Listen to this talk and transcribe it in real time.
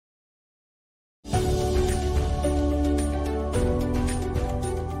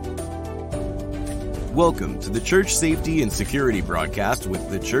Welcome to the Church Safety and Security broadcast with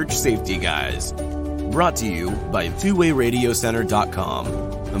the Church Safety Guys. Brought to you by TwoWayRadioCenter.com,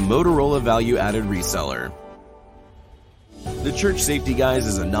 a Motorola value-added reseller. The Church Safety Guys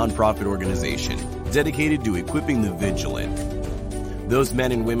is a nonprofit organization dedicated to equipping the vigilant, those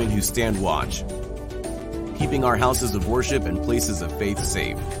men and women who stand watch, keeping our houses of worship and places of faith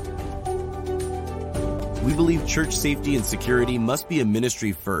safe. We believe church safety and security must be a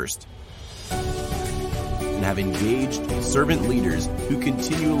ministry first, and have engaged servant leaders who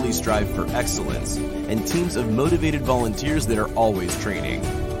continually strive for excellence and teams of motivated volunteers that are always training.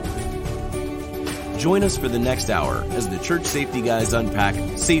 Join us for the next hour as the Church Safety Guys unpack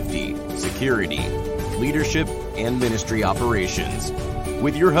safety, security, leadership, and ministry operations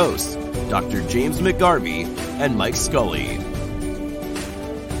with your hosts, Dr. James McGarvey and Mike Scully.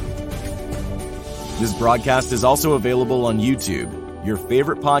 This broadcast is also available on YouTube, your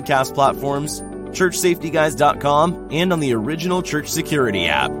favorite podcast platforms, ChurchSafetyGuys.com, and on the original Church Security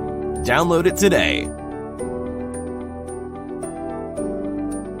app. Download it today.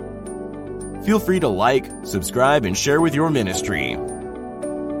 Feel free to like, subscribe, and share with your ministry.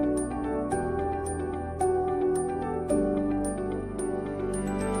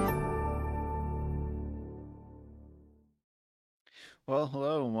 Well,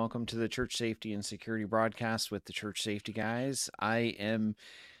 hello and welcome to the Church Safety and Security broadcast with the Church Safety Guys. I am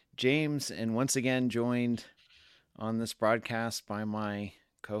James, and once again joined on this broadcast by my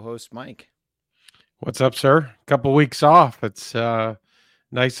co-host Mike. What's up, sir? Couple weeks off. It's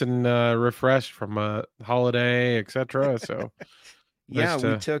nice and refreshed from a holiday, etc. So yeah,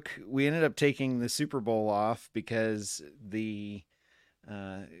 nice we ended up taking the Super Bowl off because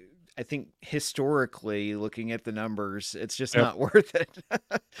I think historically, looking at the numbers, it's just not worth it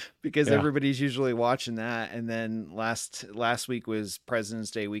because everybody's usually watching that. And then last week was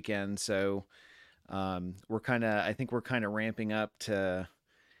President's Day weekend, so I think we're kind of ramping up to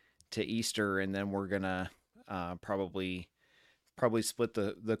Easter, and then we're gonna probably split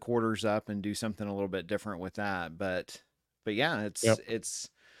the quarters up and do something a little bit different with that. But yeah, it's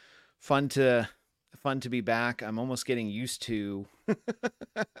fun to be back. I'm almost getting used to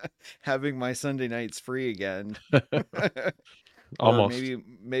having my Sunday nights free again. Almost.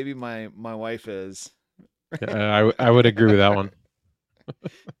 Maybe my wife is. I would agree with that one.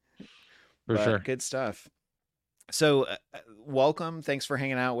 For sure. Good stuff. So welcome. Thanks for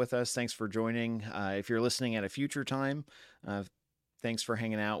hanging out with us. Thanks for joining. If you're listening at a future time, thanks for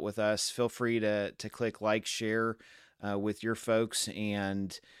hanging out with us. Feel free to click like, share with your folks,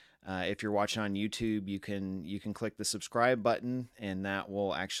 and if you're watching on YouTube, you can click the subscribe button, and that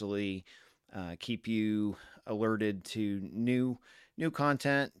will actually keep you alerted to new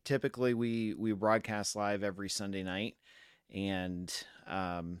content. Typically, we broadcast live every Sunday night, and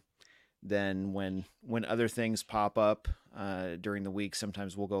then when other things pop up during the week,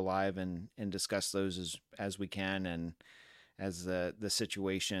 sometimes we'll go live and discuss those as we can and as the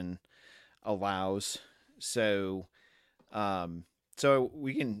situation allows. So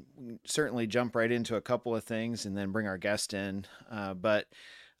we can certainly jump right into a couple of things and then bring our guest in. But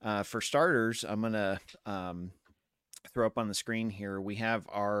for starters, I'm going to throw up on the screen here. We have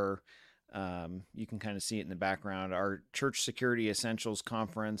our, you can kind of see it in the background, our Church Security Essentials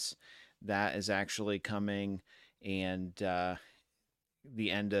Conference that is actually coming, and the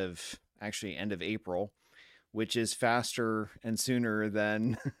end of April, which is faster and sooner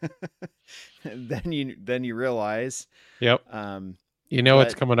than than you realize. Yep.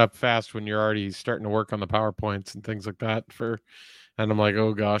 It's coming up fast when you're already starting to work on the PowerPoints and things like that. And I'm like,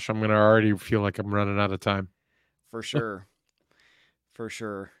 oh gosh, I'm gonna already feel like I'm running out of time. For sure, for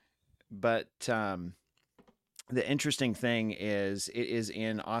sure. But the interesting thing is, it is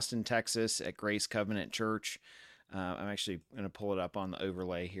in Austin, Texas, at Grace Covenant Church. I'm actually going to pull it up on the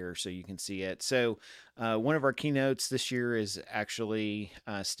overlay here so you can see it. So one of our keynotes this year is actually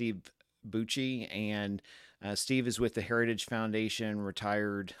Steve Bucci, and Steve is with the Heritage Foundation,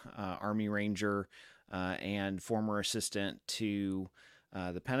 retired Army Ranger, and former assistant to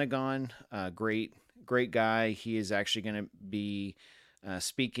the Pentagon. Great guy. He is actually going to be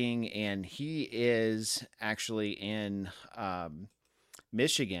speaking, and he is actually in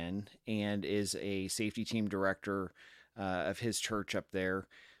Michigan and is a safety team director of his church up there.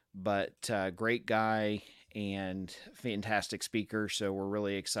 But great guy and fantastic speaker, so we're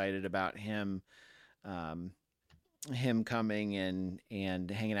really excited about him coming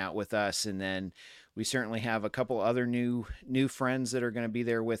and hanging out with us. And then we certainly have a couple other new friends that are going to be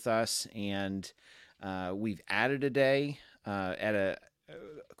there with us, and we've added a day at a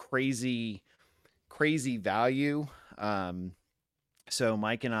crazy value. So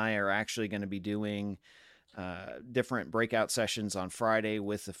Mike and I are actually going to be doing different breakout sessions on Friday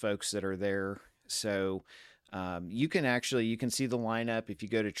with the folks that are there. So you can see the lineup if you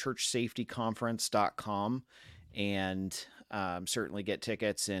go to churchsafetyconference.com and certainly get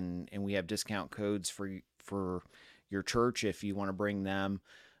tickets, and we have discount codes for your church if you want to bring them.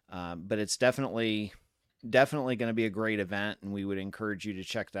 But it's definitely going to be a great event, and we would encourage you to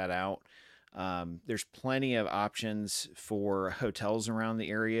check that out. There's plenty of options for hotels around the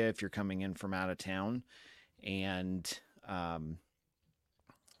area if you're coming in from out of town. And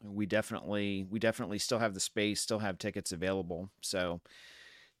we definitely still have the space, still have tickets available. So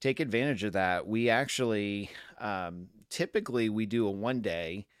take advantage of that. We actually, typically we do a 1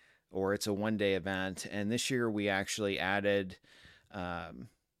 day, or it's a 1 day event. And this year we actually added a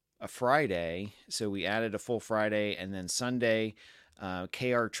Friday. So we added a full Friday, and then Sunday,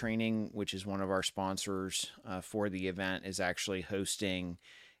 KR Training, which is one of our sponsors for the event, is actually hosting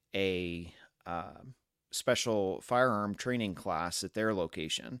a special firearm training class at their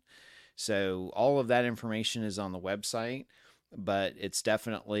location. So all of that information is on the website, but it's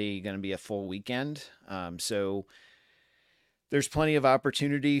definitely going to be a full weekend. So there's plenty of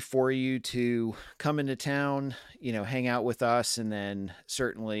opportunity for you to come into town, hang out with us, and then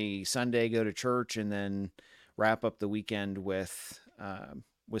certainly Sunday go to church, and then wrap up the weekend with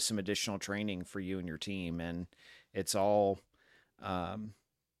some additional training for you and your team. And it's all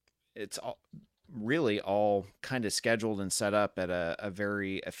really all kind of scheduled and set up at a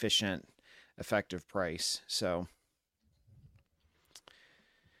very efficient, effective price. So,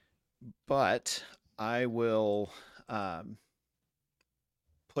 but I will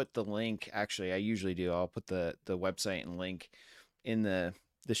put the link. Actually, I usually do. I'll put the website and link in the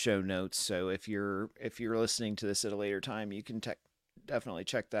show notes. So if you're listening to this at a later time, you can definitely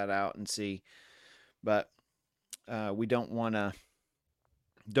check that out and see. But we don't want to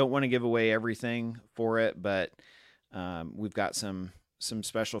give away everything for it, but we've got some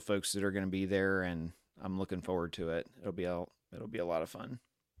special folks that are going to be there, and I'm looking forward to it. It'll be a lot of fun.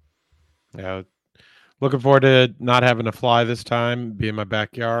 Yeah. Looking forward to not having to fly this time, be in my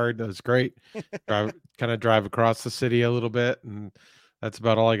backyard. That was great. drive across the city a little bit, and that's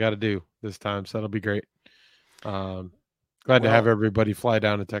about all I got to do this time. So that'll be great. Glad to have everybody fly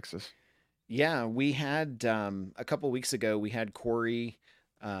down to Texas. Yeah, we had a couple weeks ago, we had Corey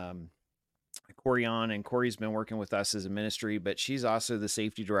on, and Corey's been working with us as a ministry, but she's also the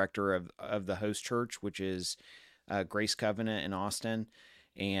safety director of the host church, which is Grace Covenant in Austin.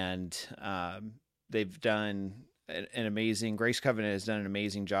 And they've done an amazing, Grace Covenant has done an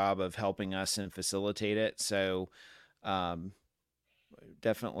amazing job of helping us and facilitate it. So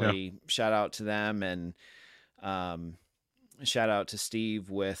definitely shout out to them, and shout out to Steve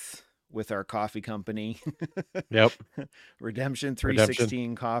with our coffee company. Yep. Redemption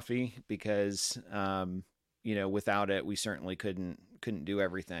 316 Coffee, because without it we certainly couldn't do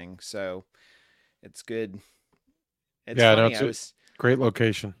everything. So it's good. It's funny. It's a great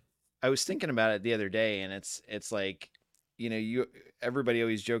location. I was thinking about it the other day, and it's like, everybody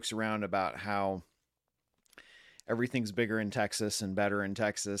always jokes around about how everything's bigger in Texas and better in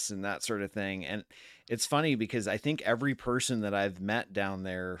Texas and that sort of thing. And it's funny because I think every person that I've met down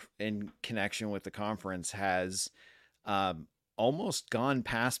there in connection with the conference has almost gone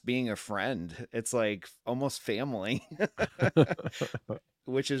past being a friend. It's like almost family,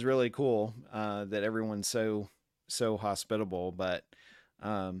 which is really cool that everyone's so hospitable. But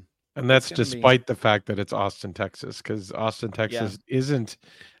and that's despite the fact that it's Austin, Texas, because Austin, Texas isn't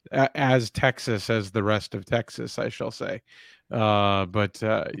as Texas as the rest of Texas, I shall say. But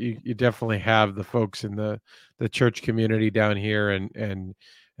you definitely have the folks in the church community down here, and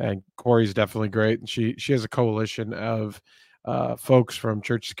Corey's definitely great. And she has a coalition of folks from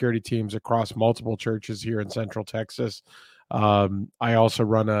church security teams across multiple churches here in Central Texas. I also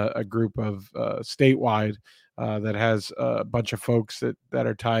run a group of statewide that has a bunch of folks that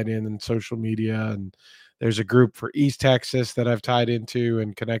are tied in social media, and there's a group for East Texas that I've tied into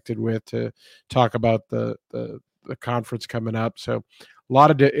and connected with to talk about the conference coming up. So a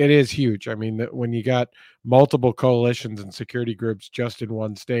lot of it is huge. I mean, when you got multiple coalitions and security groups just in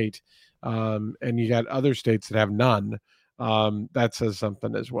one state, and you got other states that have none, that says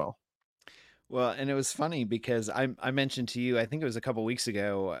something as well. Well, and it was funny because I mentioned to you, I think it was a couple of weeks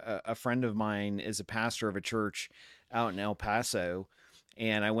ago, a friend of mine is a pastor of a church out in El Paso,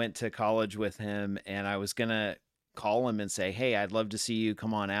 and I went to college with him, and I was going to call him and say, hey, I'd love to see you,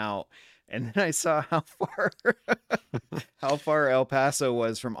 come on out. And then I saw how far El Paso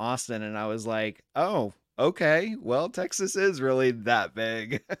was from Austin, and I was like, oh, okay, well, Texas is really that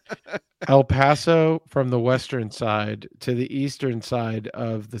big. El Paso from the western side to the eastern side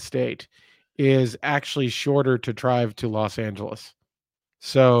of the state is actually shorter to drive to Los Angeles.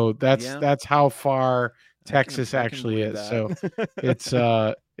 So that's how far Texas actually is. So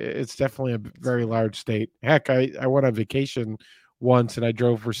it's definitely a very large state. Heck, I went on vacation once and I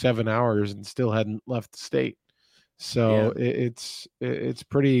drove for 7 hours and still hadn't left the state. So it's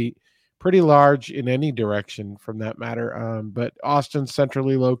pretty large in any direction from that matter. But Austin's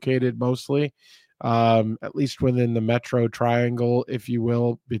centrally located mostly, at least within the metro triangle, if you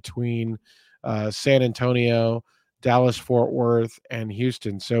will, between San Antonio, Dallas, Fort Worth, and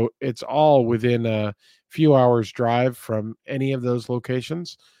Houston. So it's all within a few hours drive from any of those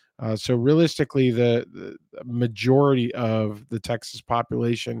locations. So realistically, the majority of the Texas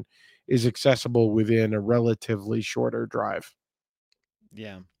population is accessible within a relatively shorter drive.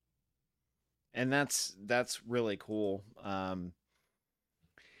 Yeah. And that's really cool. From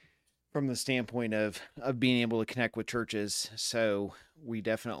the standpoint of being able to connect with churches. So we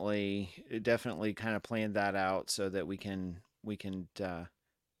definitely kind of planned that out so that we can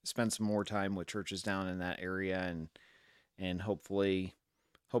spend some more time with churches down in that area and hopefully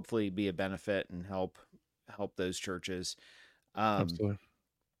be a benefit and help those churches. Absolutely.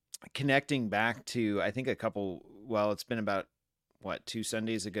 Connecting back to, I think it's been about 2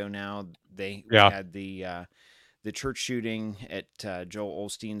 Sundays ago now, we had the church shooting at Joel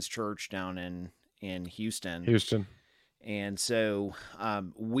Osteen's church down in Houston. And so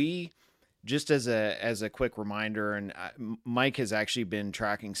we, just as a quick reminder, and Mike has actually been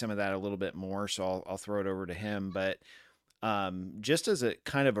tracking some of that a little bit more, so I'll throw it over to him. But just as a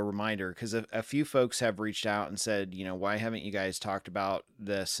kind of a reminder, because a few folks have reached out and said, why haven't you guys talked about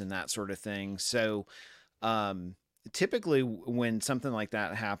this and that sort of thing? So typically when something like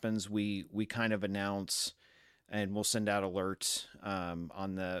that happens, we kind of announce, and we'll send out alerts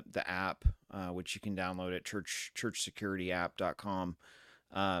on the app, which you can download at churchsecurityapp.com.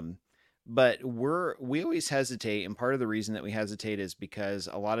 But we always hesitate, and part of the reason that we hesitate is because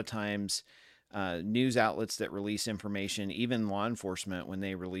a lot of times news outlets that release information, even law enforcement, when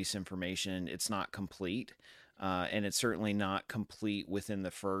they release information, it's not complete. And it's certainly not complete within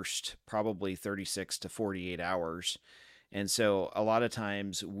the first probably 36 to 48 hours. And so a lot of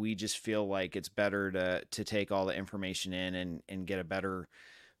times we just feel like it's better to take all the information in and get a better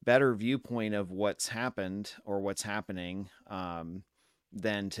viewpoint of what's happened or what's happening,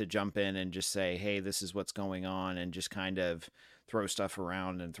 than to jump in and just say, hey, this is what's going on, and just kind of throw stuff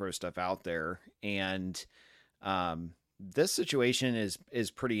around and throw stuff out there. And this situation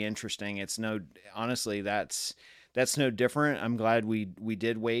is pretty interesting. Honestly, that's no different. I'm glad we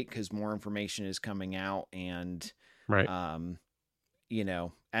did wait, because more information is coming out, and right.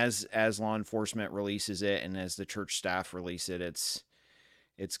 As law enforcement releases it and as the church staff release it, it's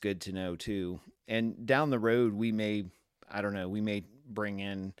good to know too. And down the road, we may bring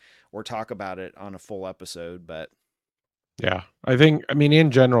in or talk about it on a full episode, but yeah, I mean,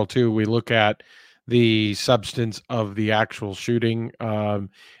 in general too, we look at the substance of the actual shooting,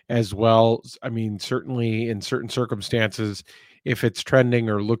 as well. I mean, certainly in certain circumstances, if it's trending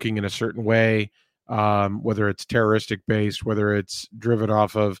or looking in a certain way, whether it's terroristic based, whether it's driven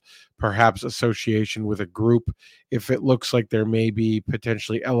off of perhaps association with a group, if it looks like there may be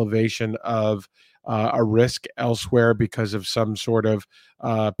potentially elevation of a risk elsewhere because of some sort of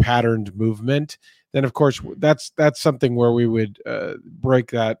patterned movement, then of course that's something where we would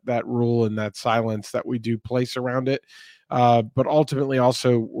break that rule and that silence that we do place around it. But ultimately,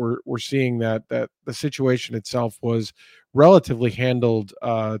 also we're seeing that the situation itself was relatively handled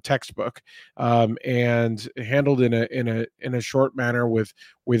textbook, and handled in a short manner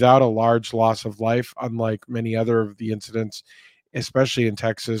without a large loss of life, unlike many other of the incidents, especially in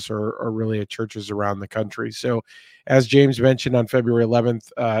Texas or really at churches around the country. So as James mentioned, on February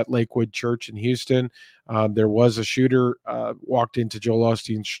 11th at Lakewood Church in Houston, there was a shooter walked into Joel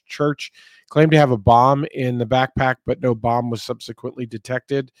Osteen's church, claimed to have a bomb in the backpack, but no bomb was subsequently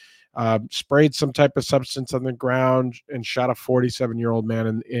detected. Sprayed some type of substance on the ground and shot a 47-year-old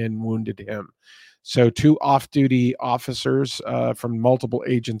man and wounded him. So 2 off-duty officers from multiple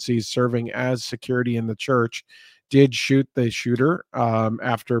agencies serving as security in the church did shoot the shooter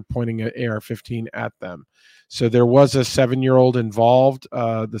after pointing an AR-15 at them. So there was a 7-year-old involved,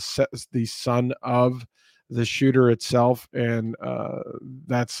 the son of the shooter itself, and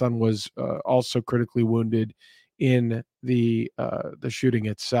that son was also critically wounded in the shooting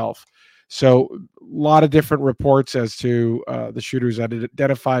itself. So a lot of different reports as to the shooters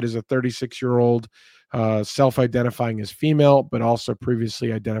identified as a 36-year-old, self-identifying as female, but also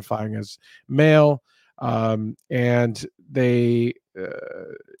previously identifying as male. And they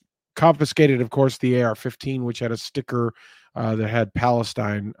confiscated, of course, the AR-15, which had a sticker that had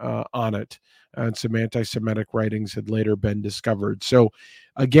Palestine on it. And some anti-Semitic writings had later been discovered. So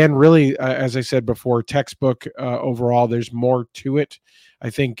again, really, as I said before, textbook overall. There's more to it,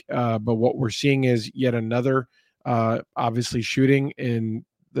 I think. But what we're seeing is yet another, obviously, shooting in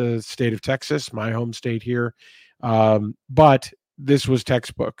the state of Texas, my home state here. But this was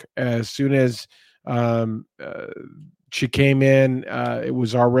textbook. As soon as she came in, it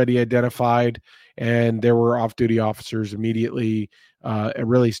was already identified, and there were off-duty officers immediately,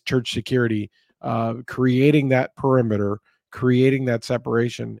 really church security, creating that perimeter, creating that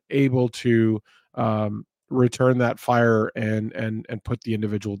separation, able to return that fire and put the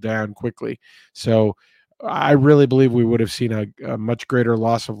individual down quickly. So I really believe we would have seen a much greater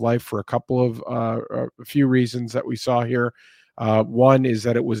loss of life for a couple of a few reasons that we saw here. One is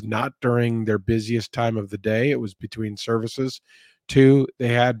that it was not during their busiest time of the day. It was between services. Two, they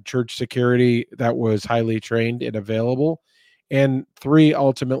had church security that was highly trained and available. And three,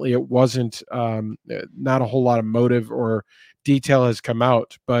 ultimately, it wasn't not a whole lot of motive or detail has come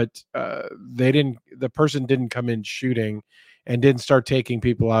out, but the person didn't come in shooting and didn't start taking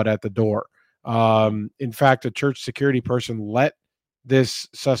people out at the door. In fact, a church security person let this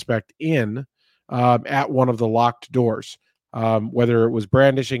suspect in at one of the locked doors. Whether it was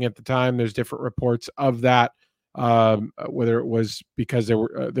brandishing at the time, there's different reports of that. Whether it was because they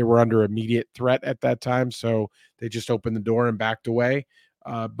were under immediate threat at that time, so they just opened the door and backed away.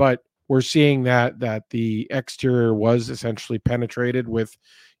 But we're seeing that the exterior was essentially penetrated with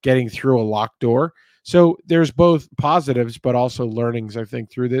getting through a locked door. So there's both positives, but also learnings, I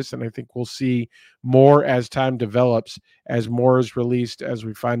think, through this. And I think we'll see more as time develops, as more is released, as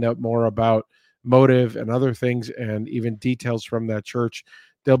we find out more about motive and other things, and even details from that church.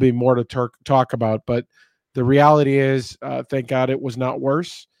 There'll be more to talk about. But the reality is, thank God it was not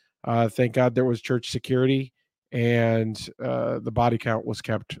worse. Thank God there was church security, and the body count was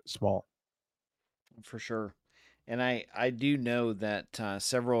kept small. For sure. And I do know that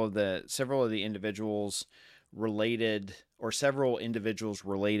several of the individuals related, or several individuals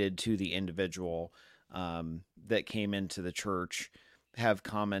related to the individual that came into the church have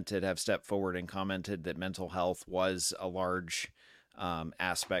stepped forward and commented that mental health was a large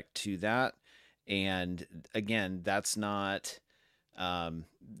aspect to that. And again, that's not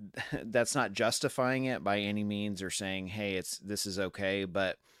justifying it by any means or saying, hey, this is okay.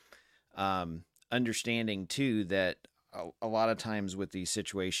 But understanding too that a lot of times with these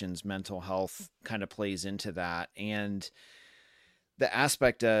situations, mental health kind of plays into that. And the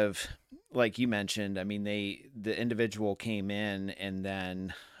aspect of, like you mentioned, I mean, the individual came in and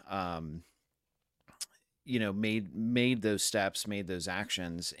then, made those steps, made those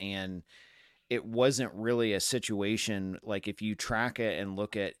actions. And it wasn't really a situation, like if you track it and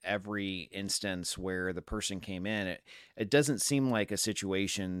look at every instance where the person came in, it doesn't seem like a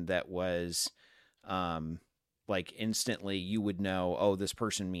situation that was, like instantly you would know, oh, this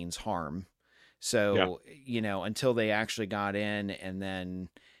person means harm. So, until they actually got in and then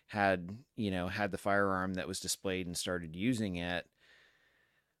had the firearm that was displayed and started using it.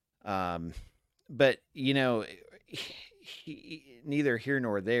 But, neither here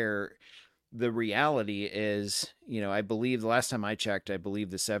nor there. The reality is, I believe the last time I checked, the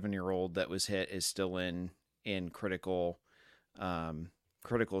 7-year-old that was hit is still in critical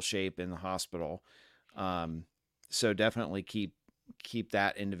shape in the hospital. So definitely keep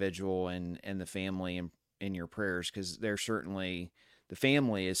that individual and the family in your prayers, because the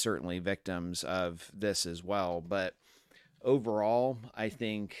family is certainly victims of this as well. But overall, I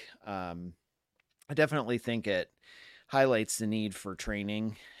think, I definitely think it highlights the need for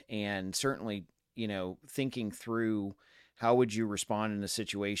training, and certainly, thinking through how would you respond in a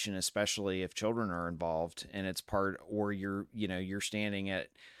situation, especially if children are involved and it's you're standing at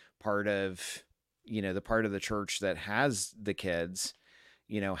part of, the part of the church that has the kids.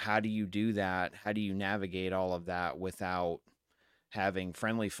 How do you do that? How do you navigate all of that without having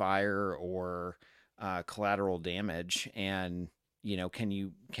friendly fire or collateral damage? And, can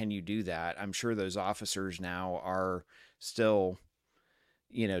you do that? I'm sure those officers now are still,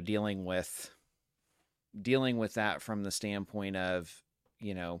 dealing with that from the standpoint of,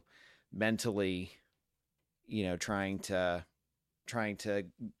 mentally, trying to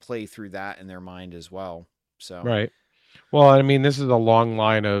play through that in their mind as well. So, right. Well, I mean, this is a long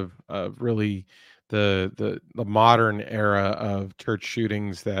line of really the modern era of church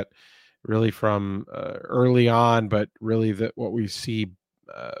shootings that really from early on, but really what we see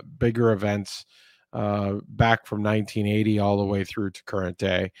bigger events back from 1980 all the way through to current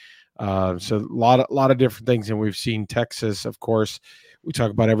day. So a lot of different things. And we've seen Texas, of course, we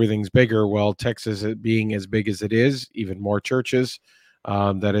talk about everything's bigger. Well, Texas being as big as it is, even more churches,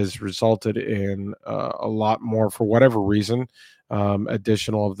 that has resulted in a lot more, for whatever reason,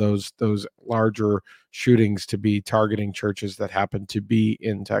 additional of those larger shootings to be targeting churches that happen to be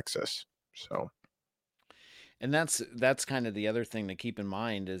in Texas. So. And that's kind of the other thing to keep in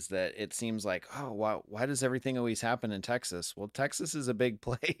mind, is that it seems like, oh, wow, why does everything always happen in Texas? Well, Texas is a big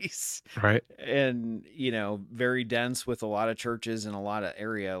place, right? And, very dense with a lot of churches and a lot of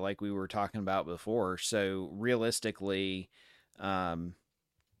area, like we were talking about before. So realistically, there's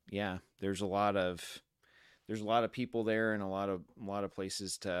a lot of people there, and a lot of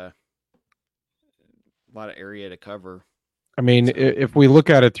places a lot of area to cover. I mean, if we look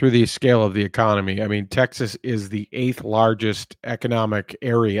at it through the scale of the economy, I mean, Texas is the 8th largest economic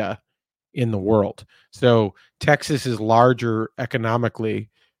area in the world. So Texas is larger economically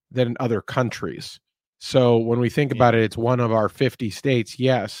than other countries. So when we think about it, it's one of our 50 states,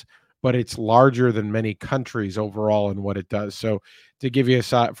 yes, but it's larger than many countries overall in what it does. So to give you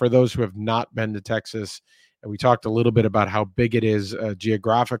for those who have not been to Texas, and we talked a little bit about how big it is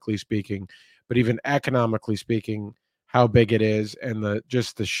geographically speaking, but even economically speaking, how big it is, and the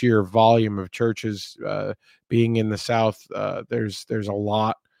sheer volume of churches being in the South. There's a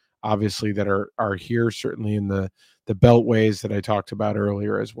lot, obviously, that are here, certainly in the beltways that I talked about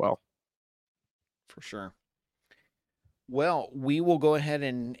earlier as well. For sure. Well, we will go ahead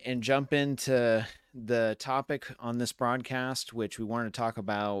and jump into the topic on this broadcast, which we wanted to talk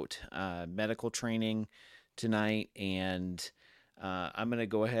about medical training tonight. And I'm going to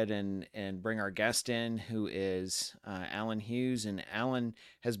go ahead and bring our guest in, who is Alan Hughes. And Alan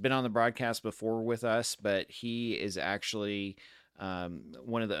has been on the broadcast before with us, but he is actually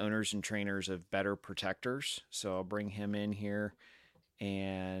one of the owners and trainers of Better Protectors. So I'll bring him in here.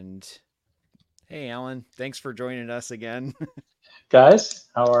 And hey, Alan, thanks for joining us again. Guys,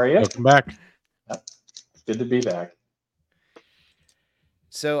 how are you? Welcome back. It's good to be back.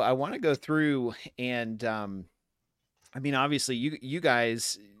 So I want to go through and I mean, obviously, you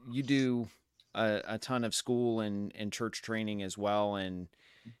guys, you do a ton of school and church training as well, and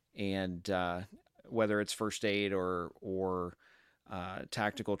whether it's first aid or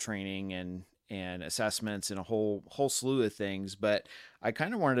tactical training and assessments and a whole slew of things. But I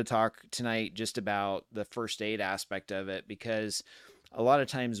kind of wanted to talk tonight just about the first aid aspect of it, because a lot of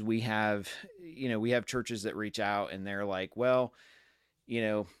times we have churches that reach out and they're like, well,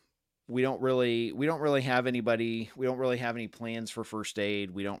 we don't really have anybody. We don't really have any plans for first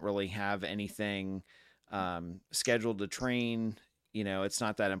aid. We don't really have anything scheduled to train. It's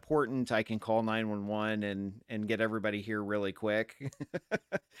not that important. I can call 911 and get everybody here really quick.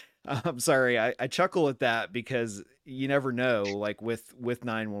 I'm sorry. I chuckle at that because you never know, like with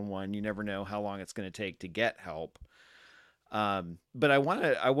 911, you never know how long it's going to take to get help. But I want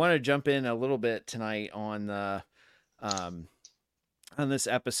to jump in a little bit tonight on the, on this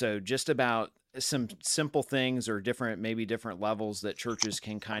episode, just about some simple things or maybe different levels that churches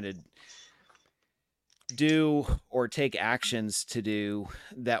can kind of do or take actions to do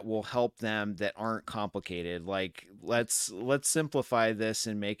that will help them, that aren't complicated. Like let's simplify this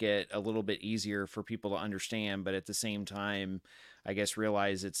and make it a little bit easier for people to understand, but at the same time, I guess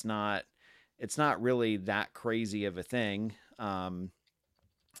realize it's not really that crazy of a thing.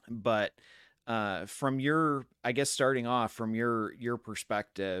 But from your, I guess, starting off from your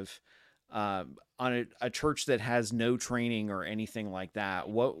perspective, on a church that has no training or anything like that,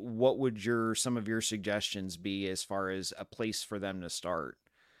 what would some of your suggestions be as far as a place for them to start?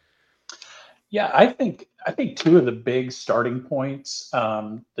 Yeah, I think two of the big starting points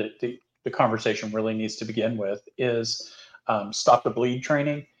that the conversation really needs to begin with is stop the bleed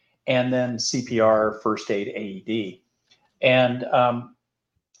training, and then CPR, first aid, AED. And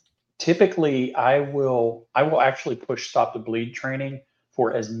typically I will actually push stop the bleed training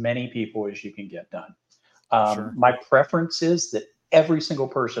for as many people as you can get done. Sure. My preference is that every single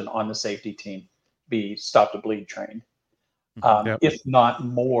person on the safety team be stop the bleed trained. Yep. If not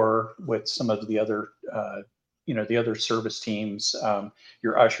more, with some of the other, the other service teams,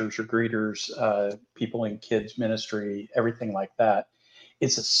 your ushers, your greeters, people in kids ministry, everything like that.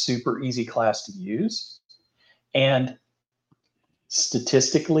 It's a super easy class to use. And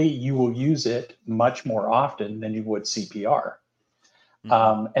statistically, you will use it much more often than you would CPR.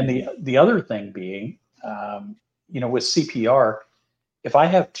 And the other thing being, with CPR, if I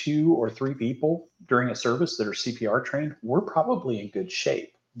have 2 or 3 people during a service that are CPR trained, we're probably in good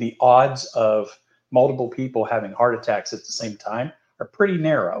shape. The odds of multiple people having heart attacks at the same time are pretty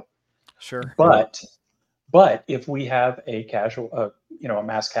narrow. Sure. But if we have a a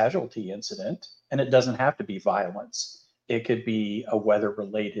mass casualty incident, and it doesn't have to be violence. It could be a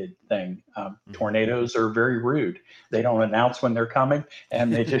weather-related thing. Tornadoes are very rude. They don't announce when they're coming,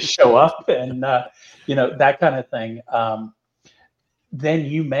 and they just show up, and that kind of thing. Then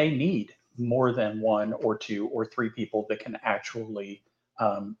you may need more than one or two or three people that can actually,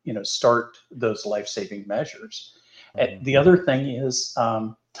 start those life-saving measures. The other thing is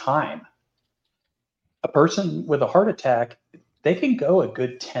time. A person with a heart attack, they can go a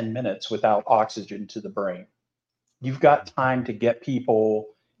good 10 minutes without oxygen to the brain. You've got time to get people,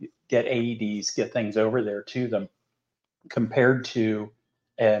 get AEDs, get things over there to them, compared to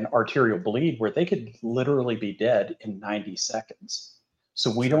an arterial bleed where they could literally be dead in 90 seconds.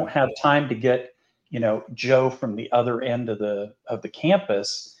 So we don't have time to get, Joe from the other end of the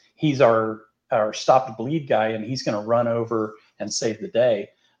campus. He's our stop to bleed guy, and he's going to run over and save the day.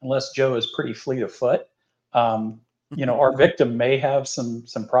 Unless Joe is pretty fleet of foot, our victim may have some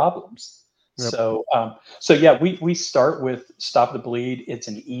problems. Yep. So yeah, we start with stop the bleed. It's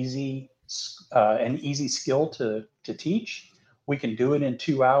an easy skill to teach. We can do it in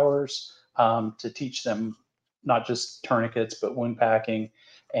 2 hours to teach them not just tourniquets, but wound packing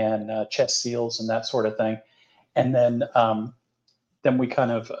and chest seals and that sort of thing. And then we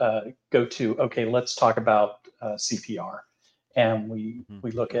kind of go to, okay, let's talk about CPR. And we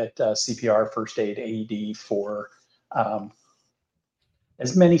look at CPR, first aid, AED for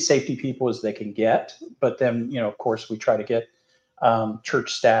as many safety people as they can get. But then, of course, we try to get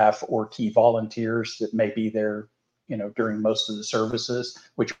church staff or key volunteers that may be there, during most of the services,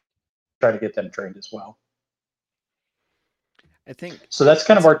 which try to get them trained as well. I think so. That's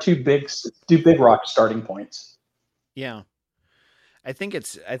kind of our two big rock starting points. Yeah, I think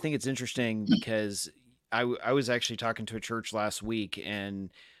it's interesting because I was actually talking to a church last week,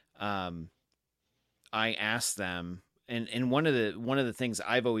 and I asked them, and one of the things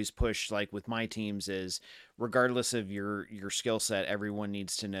I've always pushed, like with my teams, is regardless of your skill set, everyone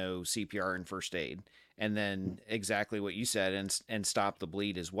needs to know CPR and first aid, and then exactly what you said, and stop the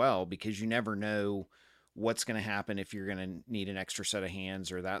bleed as well, because you never know what's going to happen if you're going to need an extra set of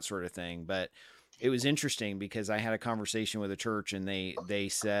hands or that sort of thing. But it was interesting because I had a conversation with a church, and they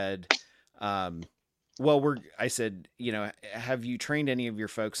said, I said, have you trained any of your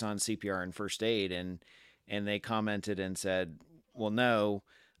folks on CPR and first aid? And they commented and said, well, no,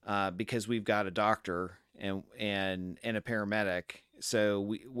 because we've got a doctor and a paramedic.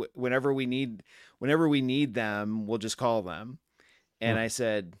 So whenever we need them, we'll just call them. And I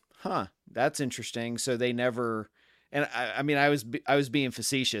said, that's interesting. So they never, and I mean, I was being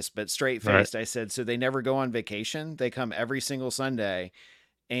facetious, but straight faced. Right. I said, so they never go on vacation. They come every single Sunday.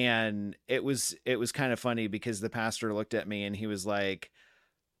 And it was kind of funny because the pastor looked at me and he was like,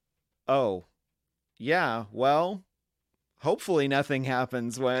 oh yeah, well, hopefully nothing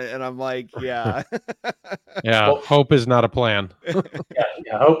happens and I'm like, yeah. Yeah. Well, hope is not a plan.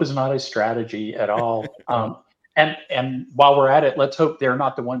 yeah. Hope is not a strategy at all. And while we're at it, let's hope they're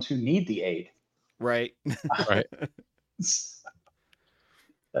not the ones who need the aid. Right. Right.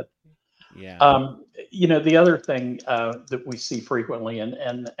 Yeah. The other thing that we see frequently,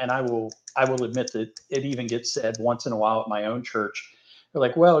 and I will admit that it even gets said once in a while at my own church. They're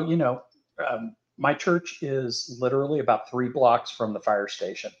like, well, my church is literally about 3 blocks from the fire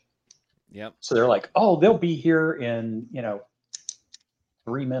station. Yep. So they're like, oh, they'll be here in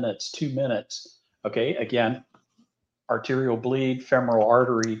 3 minutes, 2 minutes. Okay, again, arterial bleed, femoral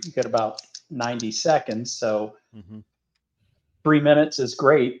artery, you get about 90 seconds. So 3 minutes is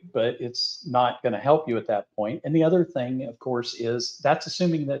great, but it's not going to help you at that point. And the other thing, of course, is that's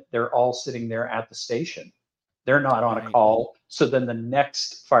assuming that they're all sitting there at the station. They're not on a call. So then the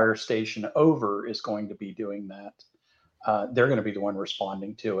next fire station over is going to be doing that. They're going to be the one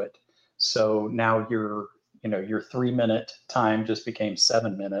responding to it. So now your 3 minute time just became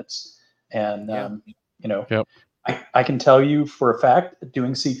 7 minutes. And, Yep. I can tell you for a fact that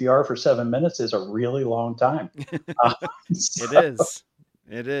doing CPR for 7 minutes is a really long time.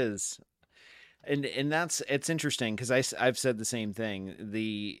 It is. And it's interesting because I've said the same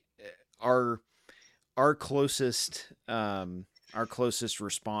thing. Our closest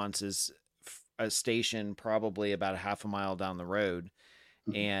response is a station probably about a half a mile down the road.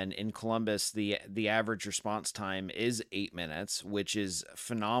 And in Columbus, the average response time is 8 minutes, which is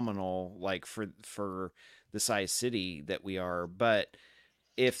phenomenal, like for the size city that we are. But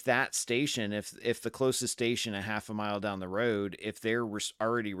if that station, if the closest station a half a mile down the road, if they're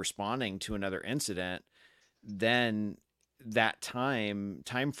already responding to another incident, then that time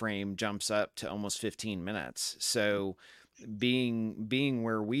frame jumps up to almost 15 minutes. So being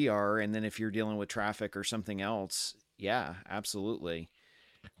where we are, and then if you're dealing with traffic or something else, Yeah, absolutely.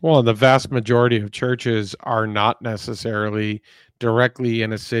 Well, the vast majority of churches are not necessarily directly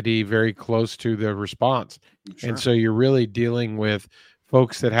in a city very close to the response. Sure. And so you're really dealing with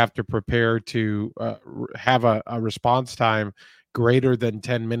folks that have to prepare to have a response time greater than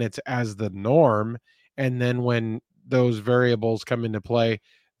 10 minutes as the norm. And then when those variables come into play,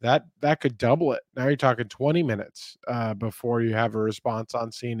 that could double it. Now you're talking 20 minutes before you have a response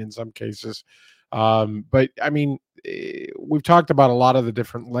on scene in some cases. But I mean, we've talked about a lot of the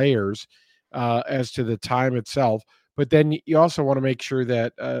different layers as to the time itself, but then you also want to make sure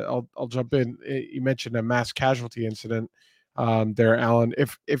that I'll jump in. You mentioned a mass casualty incident there, Alan.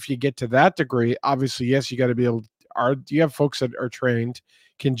 If you get to that degree, obviously, yes, you got to be able. Do you have folks that are trained,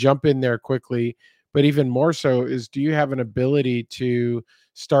 can jump in there quickly? But even more so is, do you have an ability to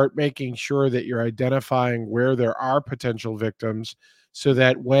start making sure that you're identifying where there are potential victims, so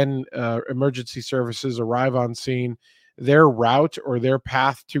that when emergency services arrive on scene, their route or their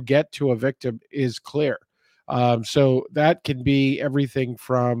path to get to a victim is clear. So that can be everything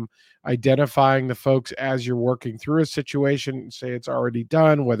from identifying the folks as you're working through a situation, say it's already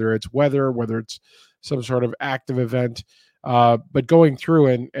done, whether it's weather, whether it's some sort of active event, but going through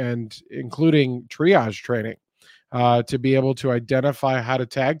and including triage training to be able to identify how to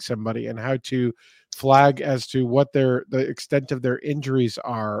tag somebody and how to flag as to what the extent of their injuries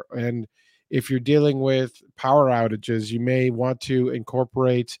are. And if you're dealing with power outages, you may want to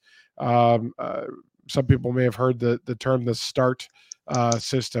incorporate some people may have heard the term the START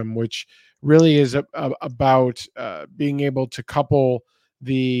system, which really is about being able to couple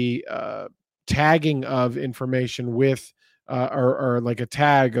the tagging of information with or like a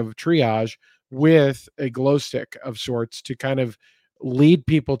tag of triage with a glow stick of sorts to kind of lead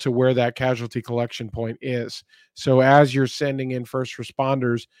people to where that casualty collection point is. So as you're sending in first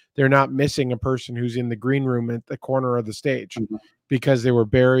responders, they're not missing a person who's in the green room at the corner of the stage because they were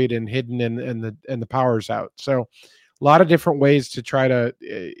buried and hidden and the power's out. So a lot of different ways to try to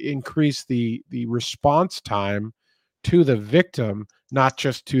increase the response time to the victim, not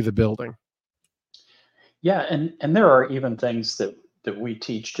just to the building. Yeah, and there are even things that we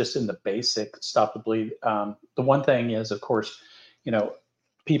teach just in the basic stop the bleed. The one thing is, of course,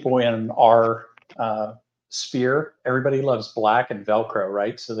 people in our sphere, everybody loves black and Velcro,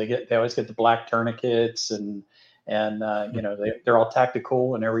 right? So they always get the black tourniquets and they're all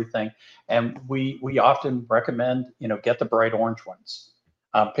tactical and everything. And we often recommend, get the bright orange ones,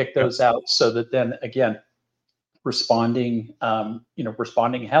 pick those out so that then again, responding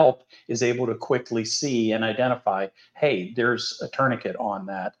help is able to quickly see and identify, hey, there's a tourniquet on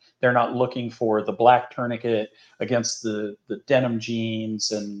that. They're not looking for the black tourniquet against the denim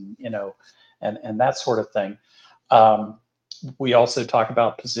jeans and that sort of thing. We also talk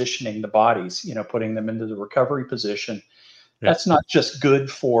about positioning the bodies, putting them into the recovery position. That's not just good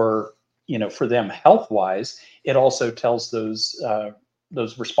for them health wise. It also tells those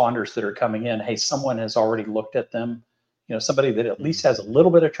responders that are coming in, hey, someone has already looked at them. Somebody that at least has a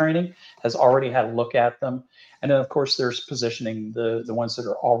little bit of training has already had a look at them. And then of course there's positioning the ones that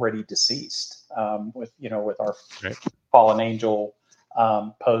are already deceased with our fallen angel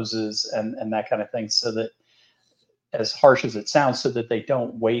poses and that kind of thing, so that, as harsh as it sounds, so that they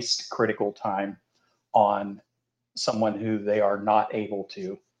don't waste critical time on someone who they are not able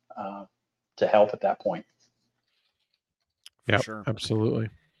to help at that point. Yeah, sure. Absolutely.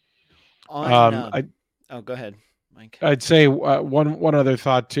 Go ahead, Mike. I'd say one other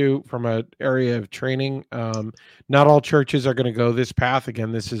thought too, from an area of training. Not all churches are going to go this path.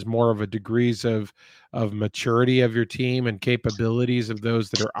 Again, this is more of a degrees of maturity of your team and capabilities of those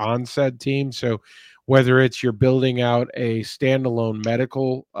that are on said team. So whether it's you're building out a standalone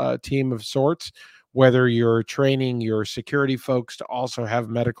medical team of sorts, whether you're training your security folks to also have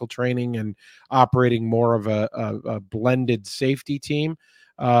medical training and operating more of a blended safety team,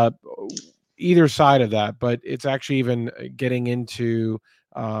 either side of that, but it's actually even getting into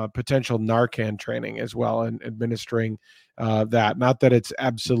potential Narcan training as well and administering that. Not that it's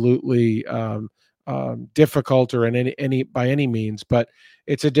absolutely difficult or in any by any means, but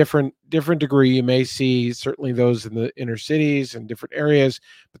it's a different degree. You may see certainly those in the inner cities and different areas,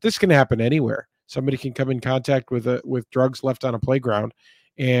 but this can happen anywhere. Somebody can come in contact with drugs left on a playground,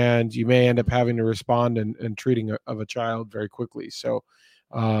 and you may end up having to respond and treating of a child very quickly. So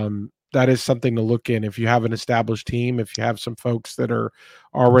that is something to look in. If you have an established team, if you have some folks that are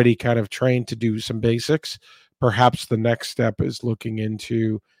already kind of trained to do some basics, perhaps the next step is looking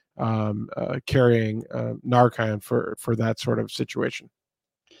into carrying Narcan for that sort of situation.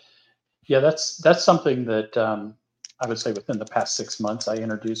 Yeah, that's something that I would say within the past 6 months I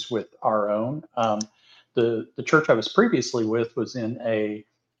introduced with our own. the church I was previously with was in a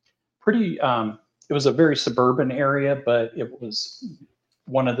pretty, it was a very suburban area, but it was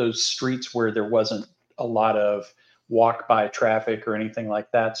one of those streets where there wasn't a lot of walk by traffic or anything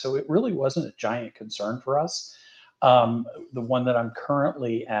like that. So it really wasn't a giant concern for us. The one that I'm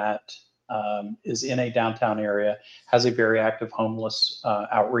currently at is in a downtown area, has a very active homeless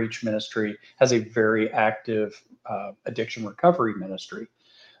outreach ministry, has a very active addiction recovery ministry.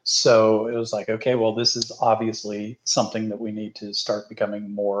 So it was like, okay, well, this is obviously something that we need to start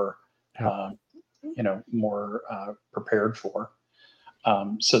becoming more, more prepared for.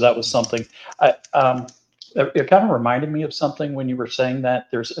 So that was something. It kind of reminded me of something when you were saying that.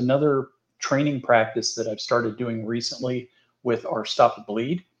 There's another training practice that I've started doing recently with our Stop the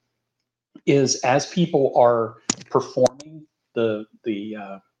Bleed. Is as people are performing the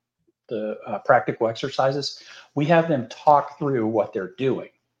practical exercises, we have them talk through what they're doing.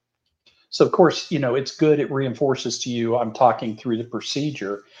 So of course, it's good. It reinforces to you, I'm talking through the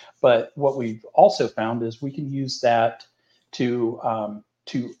procedure. But what we've also found is we can use that to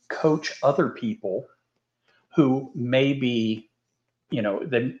coach other people who may be,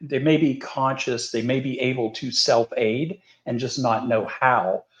 they may be conscious, they may be able to self-aid and just not know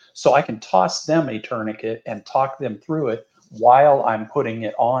how. So I can toss them a tourniquet and talk them through it while I'm putting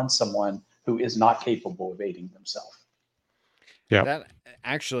it on someone who is not capable of aiding themselves. Yeah,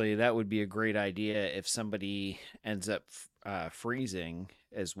 that would be a great idea if somebody ends up freezing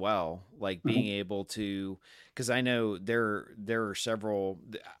as well, like being able to, because I know there are several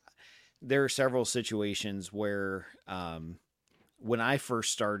situations where when I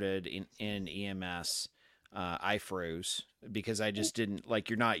first started in EMS, I froze because I just didn't, like,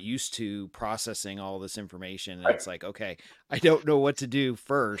 you're not used to processing all this information. And it's like, okay, I don't know what to do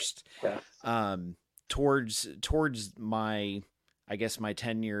first. Towards my, I guess my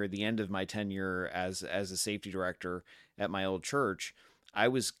tenure, the end of my tenure as a safety director at my old church, I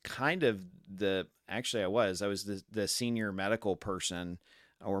was kind of the senior medical person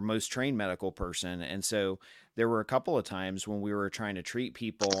or most trained medical person. And so there were a couple of times when we were trying to treat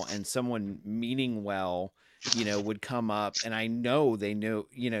people and someone meaning well, would come up, and I know they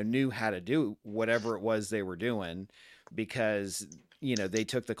knew how to do whatever it was they were doing because, they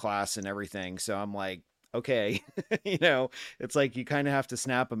took the class and everything. So I'm like, okay, it's like you kind of have to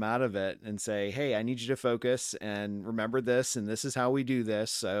snap them out of it and say, hey, I need you to focus and remember this, and this is how we do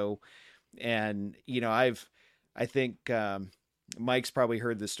this. So, and, I think Mike's probably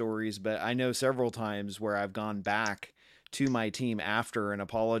heard the stories, but I know several times where I've gone back to my team after and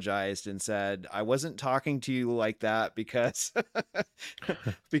apologized and said, I wasn't talking to you like that because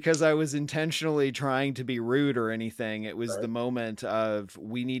I was intentionally trying to be rude or anything. It was the moment of,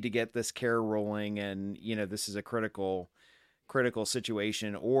 we need to get this care rolling, and this is a critical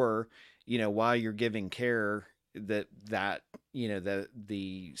situation. Or while you're giving care, that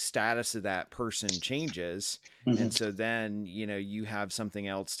the status of that person changes, and so then you have something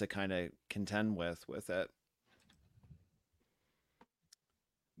else to kind of contend with it.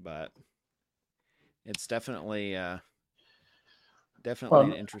 But it's definitely an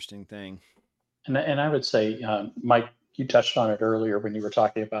interesting thing. And I would say, Mike, you touched on it earlier when you were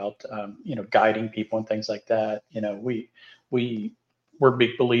talking about, guiding people and things like that. We're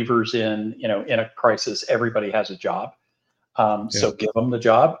big believers in, in a crisis, everybody has a job. So give them the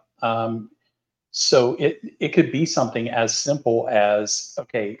job. So it could be something as simple as,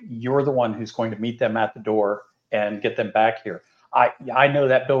 okay, you're the one who's going to meet them at the door and get them back here. I know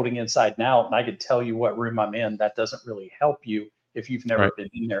that building inside and out, and I could tell you what room I'm in. That doesn't really help you if you've never been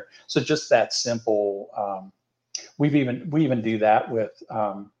in there. So just that simple. We even do that with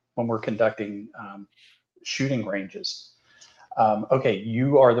when we're conducting shooting ranges. Okay,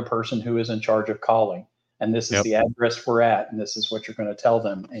 you are the person who is in charge of calling, and this is the address we're at, and this is what you're going to tell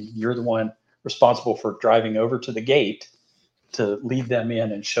them, and you're the one responsible for driving over to the gate to lead them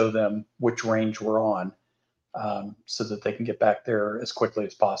in and show them which range we're on. So that they can get back there as quickly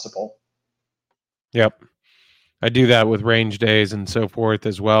as possible. Yep. I do that with range days and so forth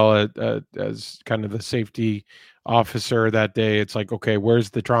as well, as kind of the safety officer that day. It's like, okay, where's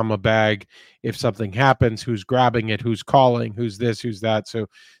the trauma bag? If something happens, who's grabbing it? Who's calling? Who's this? Who's that? So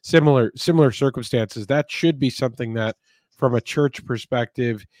similar circumstances. That should be something that, from a church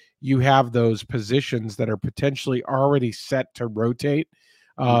perspective, you have those positions that are potentially already set to rotate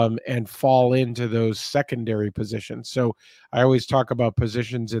and fall into those secondary positions. So I always talk about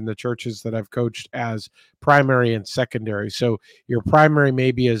positions in the churches that I've coached as primary and secondary. So your primary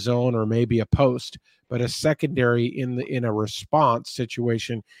may be a zone or maybe a post, but a secondary in a response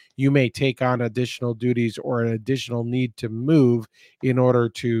situation, you may take on additional duties or an additional need to move in order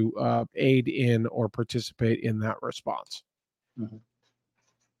to aid in or participate in that response. Mm-hmm.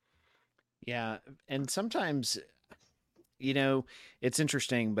 Yeah, and sometimes, it's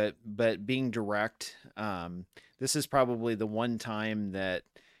interesting, but being direct, this is probably the one time that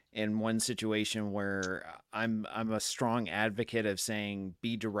in one situation where I'm a strong advocate of saying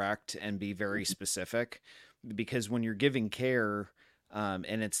be direct and be very specific, because when you're giving care, and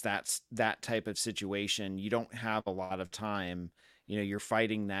it's that type of situation, you don't have a lot of time. You're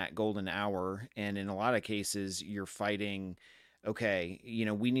fighting that golden hour, and in a lot of cases, you're fighting. Okay,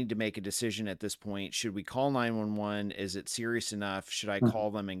 we need to make a decision at this point. Should we call 911? Is it serious enough? Should I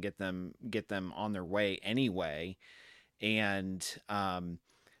call them and get them on their way anyway? And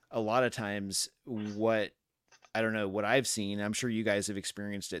a lot of times, what I've seen, I'm sure you guys have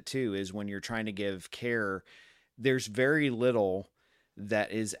experienced it too, is when you're trying to give care, there's very little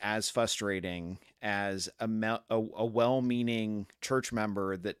that is as frustrating as a well-meaning church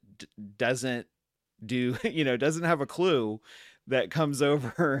member that doesn't have a clue, that comes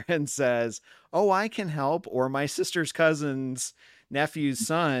over and says, "Oh, I can help," or my sister's cousin's nephew's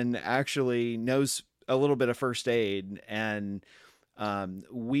son actually knows a little bit of first aid. And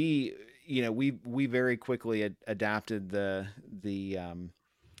we very quickly adapted the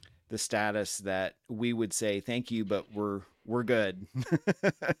status that we would say thank you, but we're good,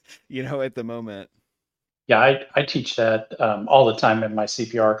 at the moment. Yeah, I teach that all the time in my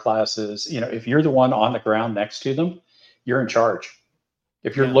CPR classes. If you're the one on the ground next to them, you're in charge.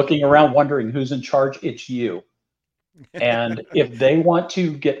 If you're looking around wondering who's in charge, it's you. And if they want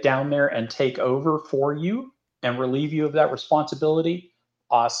to get down there and take over for you and relieve you of that responsibility,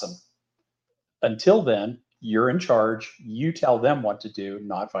 awesome. Until then, you're in charge. You tell them what to do,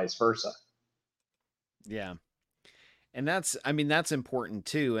 not vice versa. Yeah. And that's important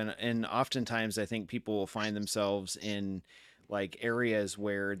too. And oftentimes I think people will find themselves in like areas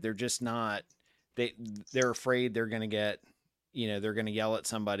where they're just not, they're afraid they're going to get, they're going to yell at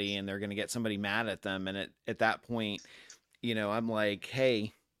somebody and they're going to get somebody mad at them. And at that point, I'm like,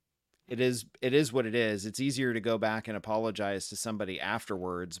 hey, it is what it is. It's easier to go back and apologize to somebody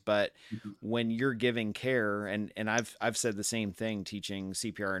afterwards. But when you're giving care, and I've said the same thing teaching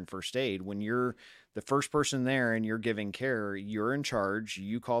CPR and first aid, when you're the first person there and you're giving care, you're in charge,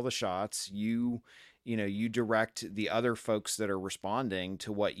 you call the shots, you direct the other folks that are responding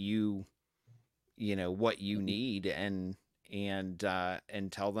to what you need, and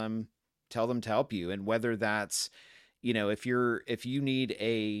tell them to help you. And whether that's, if you need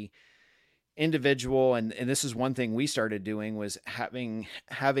a individual, and this is one thing we started doing, was having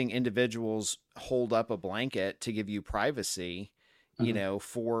individuals hold up a blanket to give you privacy,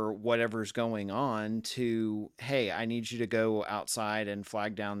 for whatever's going on, to, hey, I need you to go outside and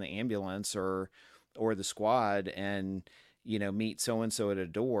flag down the ambulance or the squad and, meet so-and-so at a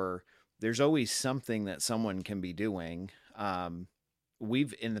door. There's always something that someone can be doing.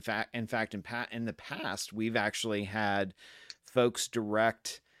 We've in the past, we've actually had folks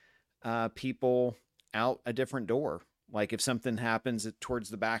direct people out a different door. Like if something happens towards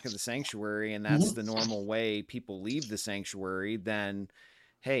the back of the sanctuary and that's the normal way people leave the sanctuary, then,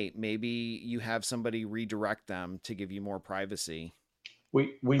 hey, maybe you have somebody redirect them to give you more privacy.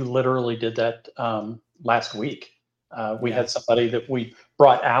 We literally did that last week. We had somebody that we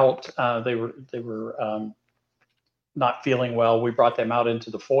brought out. They were not feeling well. We brought them out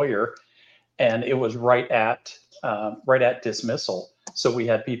into the foyer, and it was right at dismissal. So we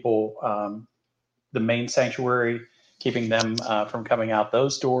had people, the main sanctuary, keeping them from coming out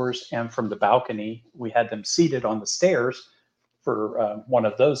those doors, and from the balcony, we had them seated on the stairs for one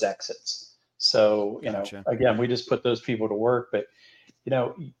of those exits. So, Gotcha. Again, we just put those people to work. But,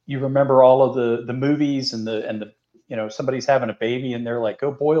 you remember all of the movies and the somebody's having a baby and they're like,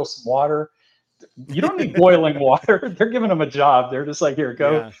 go boil some water. You don't need boiling water. They're giving them a job. They're just like, here,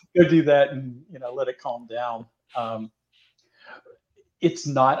 go do that, and let it calm down. It's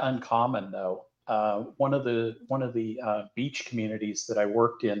not uncommon though. One of the beach communities that I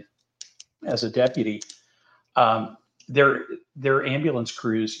worked in as a deputy, their ambulance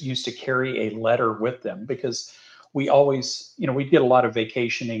crews used to carry a letter with them, because we always, we'd get a lot of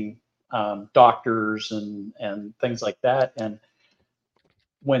vacationing doctors and things like that. And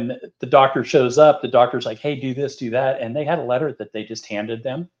when the doctor shows up, the doctor's like, hey, do this, do that. And they had a letter that they just handed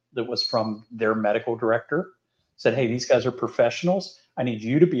them that was from their medical director. Said, hey, these guys are professionals. I need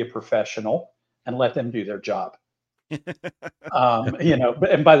you to be a professional and let them do their job. And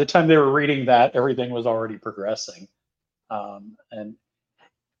by the time they were reading that, everything was already progressing. And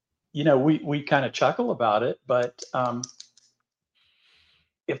we kind of chuckle about it, but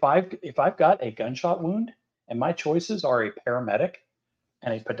if I've got a gunshot wound and my choices are a paramedic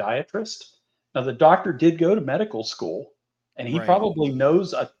and a podiatrist, now the doctor did go to medical school and he probably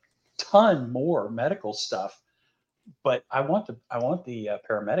knows a ton more medical stuff, but I want the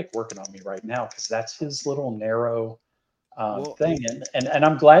paramedic working on me right now because that's his little narrow thing. And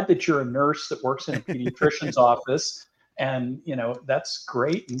I'm glad that you're a nurse that works in a pediatrician's office, and that's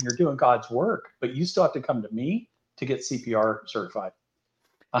great, and you're doing God's work, but you still have to come to me to get CPR certified.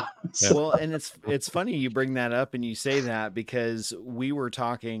 Well, and it's funny you bring that up and you say that, because we were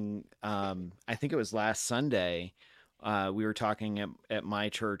talking, I think it was last Sunday, we were talking at my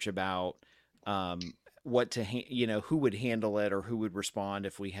church about what to, who would handle it or who would respond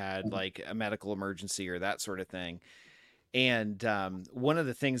if we had like a medical emergency or that sort of thing. And one of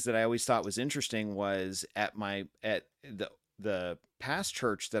the things that I always thought was interesting was at the past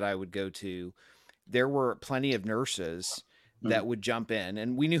church that I would go to, there were plenty of nurses that would jump in,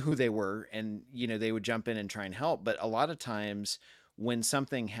 and we knew who they were, and they would jump in and try and help. But a lot of times when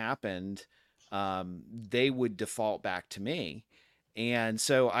something happened, they would default back to me. And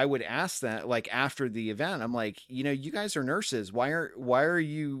so I would ask that, like, after the event, I'm like, you guys are nurses. Why are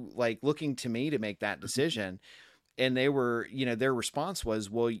you like looking to me to make that decision? And they were, their response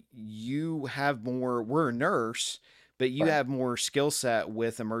was, well, you have more, we're a nurse, but you have more skill set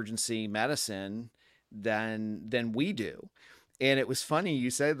with emergency medicine than we do. And it was funny you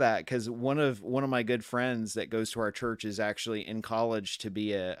said that, because one of my good friends that goes to our church is actually in college to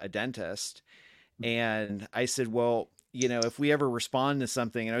be a dentist. And I said, well, if we ever respond to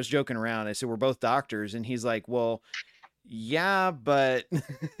something, and I was joking around, I said, we're both doctors. And he's like, well, yeah, but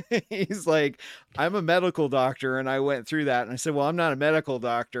he's like, I'm a medical doctor and I went through that. And I said, well, I'm not a medical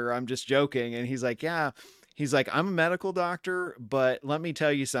doctor, I'm just joking. And he's like, yeah. He's like, I'm a medical doctor, but let me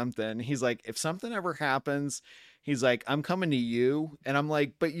tell you something. He's like, if something ever happens, he's like, I'm coming to you. And I'm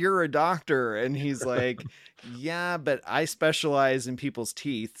like, but you're a doctor. And he's like, yeah, but I specialize in people's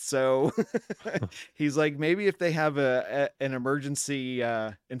teeth. So he's like, maybe if they have an emergency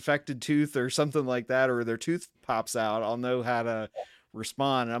infected tooth or something like that, or their tooth pops out, I'll know how to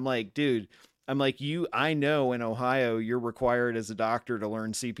respond. And I'm like, dude, I know in Ohio, you're required as a doctor to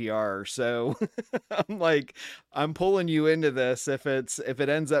learn CPR. So I'm like, I'm pulling you into this. If it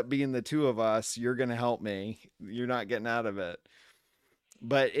ends up being the two of us, you're going to help me. You're not getting out of it.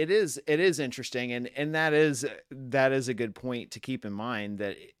 But it is interesting. And that is a good point to keep in mind,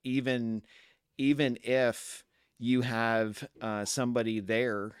 that even if you have somebody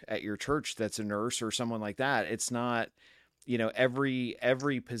there at your church that's a nurse or someone like that, it's not,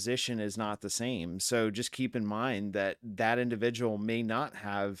 every position is not the same. So just keep in mind that individual may not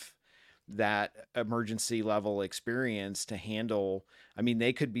have that emergency level experience to handle. I mean,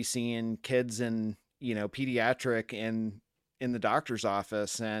 they could be seeing kids in, pediatric and in the doctor's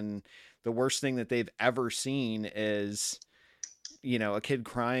office, and the worst thing that they've ever seen is, a kid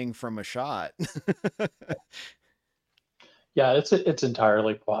crying from a shot. Yeah, it's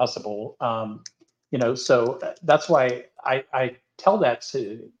entirely possible. So that's why I tell that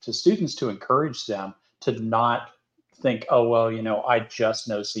to students, to encourage them to not think, oh, well, I just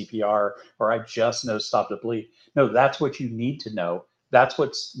know CPR or I just know stop the bleed. No, that's what you need to know. That's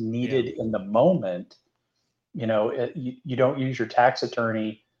what's needed in the moment. You don't use your tax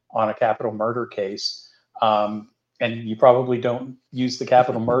attorney on a capital murder case. And you probably don't use the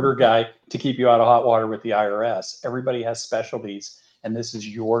capital murder guy to keep you out of hot water with the IRS. Everybody has specialties, and this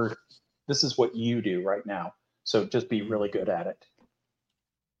is what you do right now. So just be really good at it.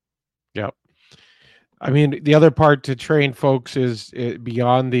 Yep. I mean, the other part to train folks is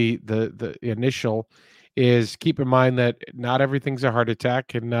beyond the initial, is keep in mind that not everything's a heart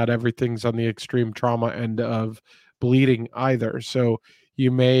attack and not everything's on the extreme trauma end of bleeding either. So you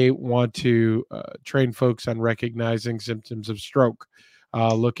may want to train folks on recognizing symptoms of stroke,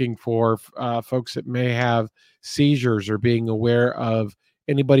 looking for folks that may have seizures, or being aware of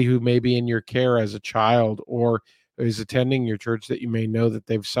anybody who may be in your care as a child or is attending your church that you may know that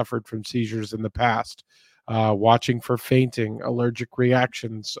they've suffered from seizures in the past. Watching for fainting, allergic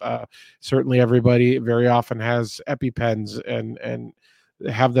reactions. Certainly everybody very often has EpiPens and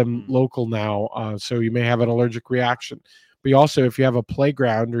have them local now. So you may have an allergic reaction. But also, if you have a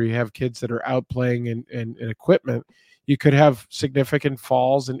playground or you have kids that are out playing in equipment, you could have significant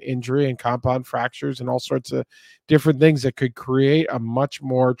falls and injury and compound fractures and all sorts of different things that could create a much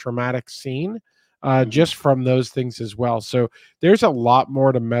more traumatic scene just from those things as well. So there's a lot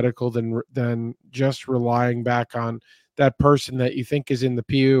more to medical than just relying back on that person that you think is in the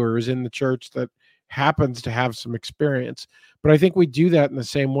pew or is in the church that happens to have some experience. But I think we do that in the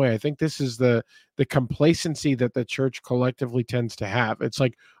same way. I think this is the complacency that the church collectively tends to have. It's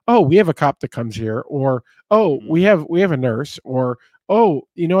like, oh, we have a cop that comes here, or oh, we have a nurse, or oh,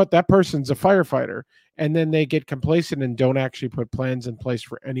 you know what, that person's a firefighter. And then they get complacent and don't actually put plans in place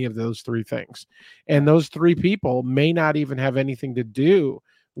for any of those three things. And those three people may not even have anything to do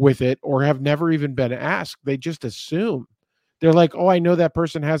with it or have never even been asked. They just assume. They're like, oh, I know that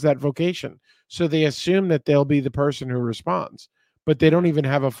person has that vocation. So they assume that they'll be the person who responds, but they don't even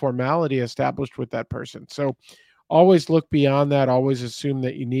have a formality established with that person. So always look beyond that. Always assume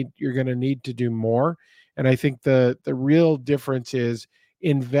that you're going to need to do more. And I think the real difference is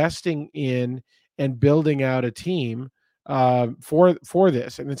investing in and building out a team for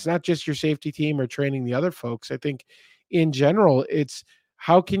this. And it's not just your safety team or training the other folks. I think in general, it's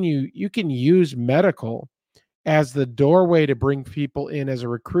how can you can use medical as the doorway to bring people in as a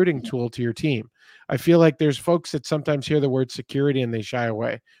recruiting tool to your team. I feel like there's folks that sometimes hear the word security and they shy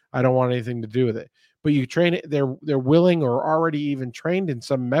away. I don't want anything to do with it. But you train it, they're willing or already even trained in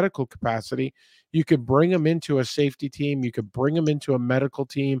some medical capacity. You could bring them into a safety team. You could bring them into a medical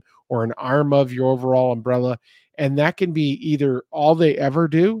team or an arm of your overall umbrella. And that can be either all they ever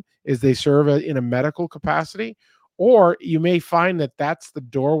do is they serve in a medical capacity, or you may find that that's the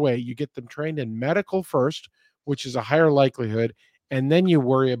doorway. You get them trained in medical first, which is a higher likelihood, and then you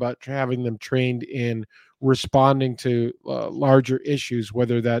worry about having them trained in responding to larger issues,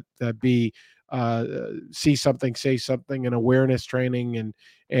 whether that be see something, say something, and awareness training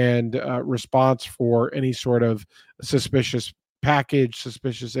and response for any sort of suspicious package,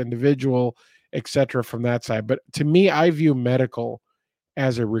 suspicious individual, etc. from that side. But to me, I view medical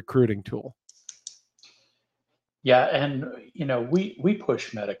as a recruiting tool. Yeah, and we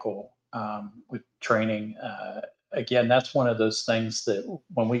push medical with training. Again, that's one of those things that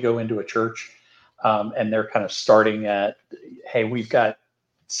when we go into a church and they're kind of starting at, hey, we've got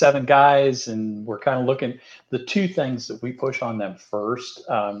 7 guys and we're kind of looking, the 2 things that we push on them first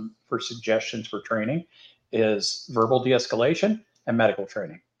for suggestions for training is verbal de-escalation and medical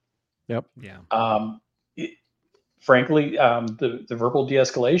training. Yep. Yeah. Frankly, the verbal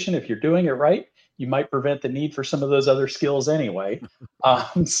de-escalation, if you're doing it right, you might prevent the need for some of those other skills anyway.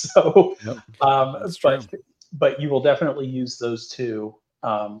 But you will definitely use those 2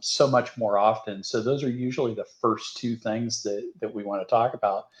 so much more often. So those are usually the first 2 things that we want to talk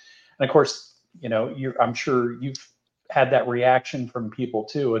about. And of course, I'm sure you've had that reaction from people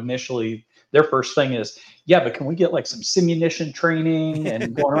too. Initially, their first thing is, yeah, but can we get like some simunition training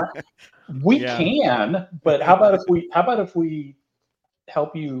and going around? We can, but how about if we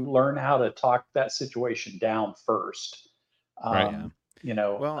help you learn how to talk that situation down first? Right.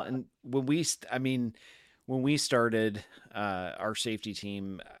 Well, and when we started our safety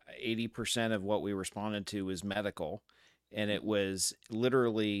team, 80% of what we responded to was medical. And it was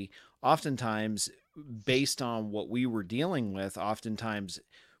literally oftentimes based on what we were dealing with. Oftentimes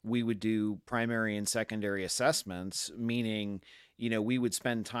we would do primary and secondary assessments, meaning, we would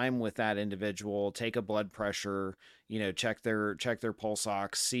spend time with that individual, take a blood pressure, check their pulse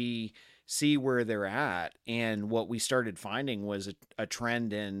ox, see where they're at. And what we started finding was a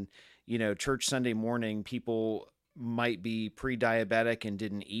trend in, church Sunday morning, people might be pre-diabetic and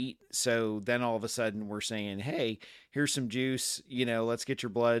didn't eat. So then all of a sudden we're saying, hey, here's some juice, let's get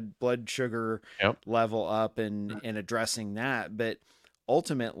your blood sugar level up and addressing that. But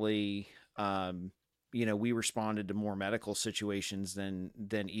ultimately, we responded to more medical situations than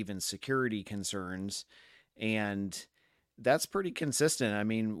even security concerns. And that's pretty consistent. I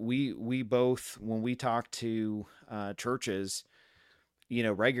mean, we both, when we talk to churches,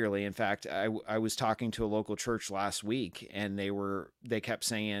 regularly. In fact, I was talking to a local church last week, and they kept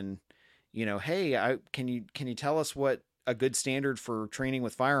saying, hey, can you tell us what a good standard for training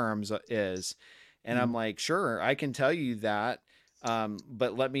with firearms is? And I'm like, sure, I can tell you that.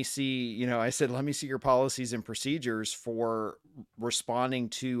 But let me see, I said, let me see your policies and procedures for responding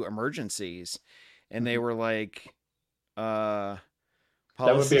to emergencies. And they were like,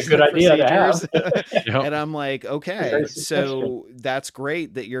 that would be a good idea to have. And I'm like, okay, so that's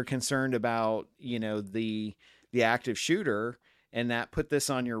great that you're concerned about, the active shooter and that put this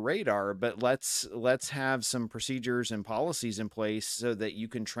on your radar, but let's have some procedures and policies in place so that you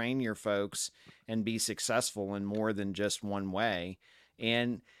can train your folks and be successful in more than just one way.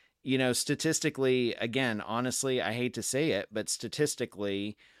 And, statistically, again, honestly, I hate to say it, but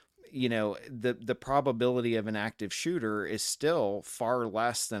statistically, the probability of an active shooter is still far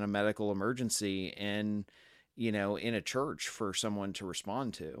less than a medical emergency in a church for someone to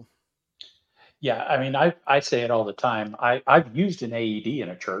respond to. Yeah, I mean, I say it all the time. I've used an AED in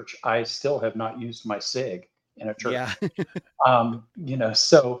a church. I still have not used my SIG in a Yeah. church.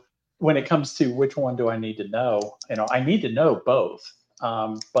 So when it comes to which one do I need to know, I need to know both.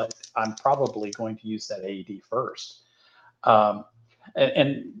 But I'm probably going to use that AED first. Um,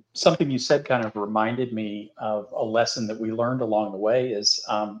 and something you said kind of reminded me of a lesson that we learned along the way is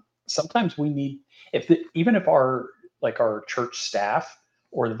sometimes we need, even if our church staff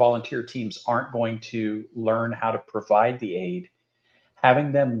or the volunteer teams aren't going to learn how to provide the aid,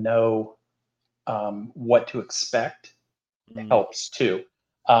 having them know what to expect Mm. helps too.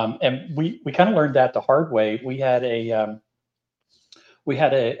 And we kind of learned that the hard way. We had a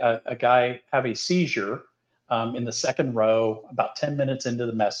guy have a seizure in the second row about 10 minutes into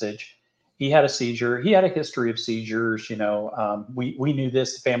the message. He had a seizure. He had a history of seizures. We knew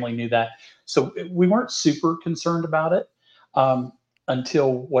this, the family knew that. So we weren't super concerned about it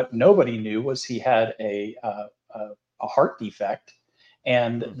until what nobody knew was he had a heart defect,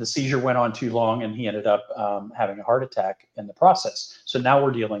 and the seizure went on too long, and he ended up having a heart attack in the process. So now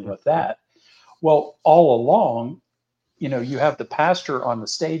we're dealing with that. Well, all along, you have the pastor on the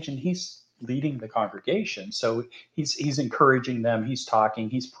stage, and he's leading the congregation. So he's encouraging them, he's talking,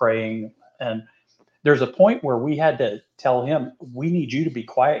 he's praying. And there's a point where we had to tell him, we need you to be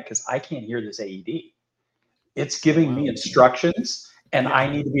quiet because I can't hear this AED. It's Oh, giving me wow. instructions, and Yeah. I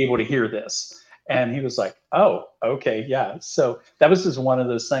need to be able to hear this. And he was like, oh, okay, yeah. So that was just one of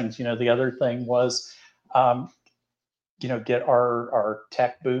those things. The other thing was, get our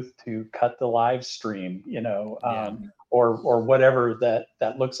tech booth to cut the live stream, Yeah. or whatever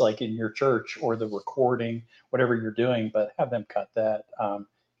that looks like in your church, or the recording, whatever you're doing, but have them cut that,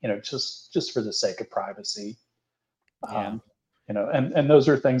 just for the sake of privacy. Yeah. And those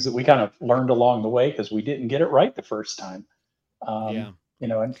are things that we kind of learned along the way because we didn't get it right the first time. Yeah.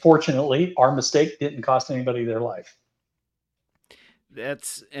 And fortunately, our mistake didn't cost anybody their life.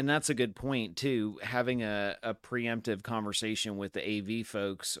 That's a good point too. Having a preemptive conversation with the AV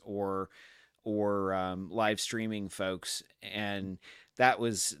folks or live streaming folks, and that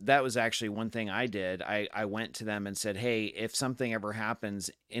was actually one thing I did. I went to them and said, "Hey, if something ever happens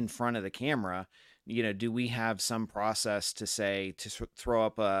in front of the camera, do we have some process to say to throw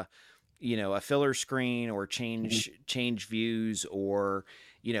up a filler screen or change views, or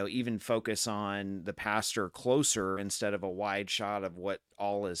even focus on the pastor closer instead of a wide shot of what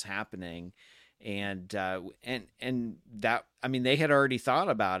all is happening?" And that, I mean, they had already thought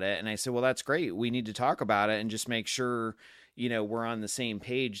about it, and I said, well, that's great. We need to talk about it and just make sure we're on the same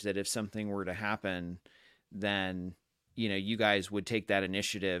page, that if something were to happen, then you guys would take that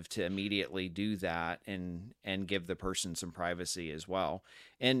initiative to immediately do that and give the person some privacy as well.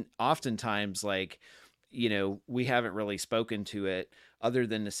 And oftentimes, like, we haven't really spoken to it other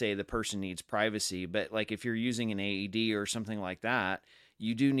than to say the person needs privacy. But like, if you're using an AED or something like that,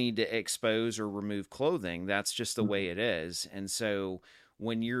 you do need to expose or remove clothing. That's just the way it is. And so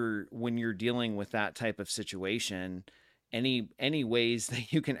when you're dealing with that type of situation, any ways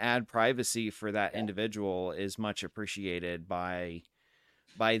that you can add privacy for that individual is much appreciated by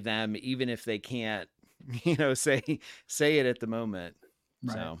them, even if they can't, say it at the moment.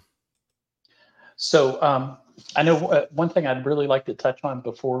 Right. So I know one thing I'd really like to touch on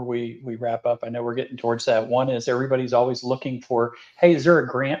before we wrap up. I know we're getting towards that. One is everybody's always looking for, hey, is there a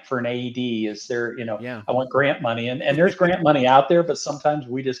grant for an AED? Is there, Yeah. I want grant money, and there's grant money out there, but sometimes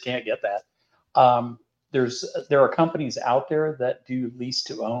we just can't get that. There are companies out there that do lease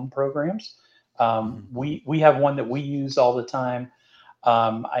to own programs. We have one that we use all the time.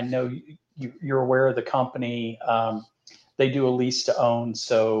 I know you're aware of the company. They do a lease to own.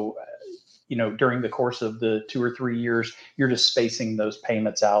 So, during the course of the 2 or 3 years, you're just spacing those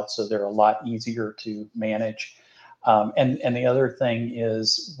payments out, so they're a lot easier to manage. And the other thing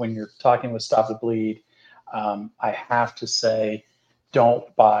is, when you're talking with Stop the Bleed, I have to say,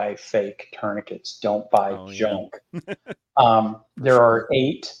 don't buy fake tourniquets. Don't buy junk. There are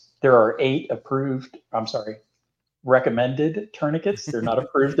 8 approved. I'm sorry, recommended tourniquets. They're not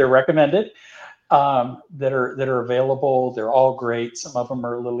approved. They're recommended. That are available. They're all great. Some of them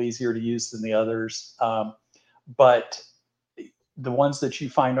are a little easier to use than the others. But the ones that you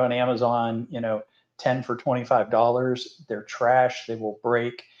find on Amazon, 10 for $25, they're trash. They will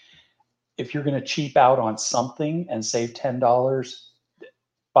break. If you're going to cheap out on something and save $10,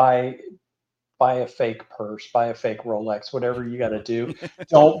 buy a fake purse, buy a fake Rolex, whatever you got to do.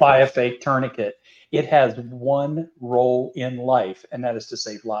 Don't buy a fake tourniquet. It has one role in life, and that is to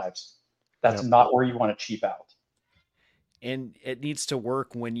save lives. That's not where you want to cheap out. And it needs to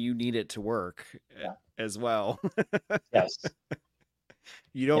work when you need it to work as well. Yes.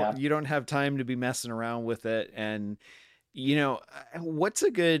 You don't have time to be messing around with it. And, what's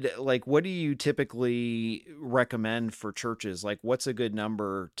a good, like, what do you typically recommend for churches? Like, what's a good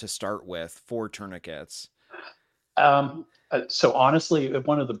number to start with for tourniquets? So honestly,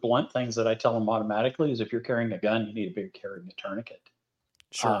 one of the blunt things that I tell them automatically is if you're carrying a gun, you need to be carrying a tourniquet.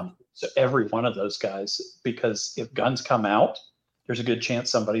 Sure. So every one of those guys, because if guns come out, there's a good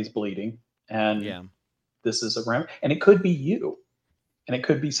chance somebody's bleeding, and this is and it could be you, and it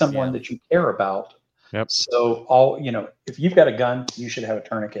could be someone that you care about. Yep. So if you've got a gun, you should have a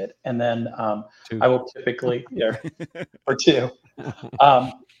tourniquet. And then I will typically, or two.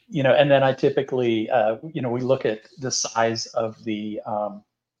 And then I typically, we look at the size of the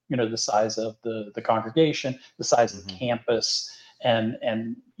size of the congregation, the size of the campus, and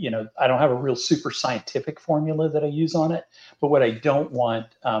I don't have a real super scientific formula that I use on it. But what I don't want,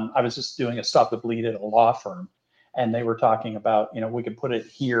 I was just doing a stop the bleed at a law firm, and they were talking about, we could put it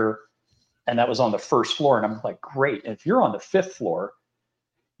here, and that was on the first floor. And I'm like, great. And if you're on the fifth floor,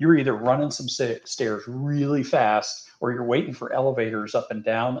 you're either running some stairs really fast or you're waiting for elevators up and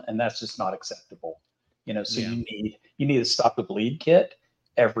down, and that's just not acceptable. So you need a stop the bleed kit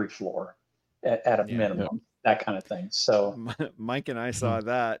every floor at a minimum, that kind of thing. So Mike and I saw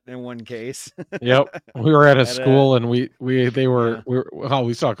that in one case. Yep. We were at a school and we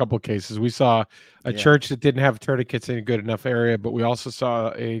saw a couple of cases. We saw a church that didn't have tourniquets in a good enough area, but we also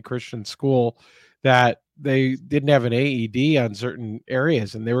saw a Christian school that they didn't have an AED on certain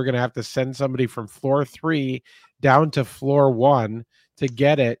areas, and they were going to have to send somebody from floor 3 down to floor 1 to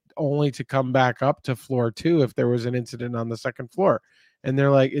get it, only to come back up to floor 2 if there was an incident on the second floor. And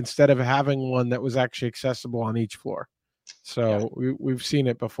they're like, instead of having one that was actually accessible on each floor. So we've seen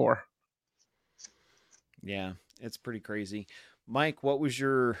it before. Yeah, it's pretty crazy. Mike, what was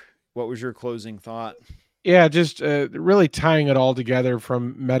your closing thought? Yeah, just really tying it all together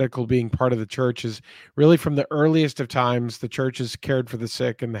from medical being part of the church is really from the earliest of times, the church has cared for the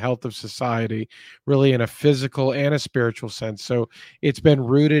sick and the health of society, really in a physical and a spiritual sense. So it's been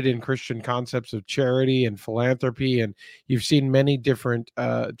rooted in Christian concepts of charity and philanthropy. And you've seen many different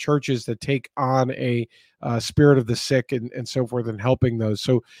churches that take on a spirit of the sick and so forth and helping those.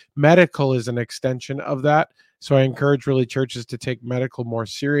 So medical is an extension of that. So I encourage really churches to take medical more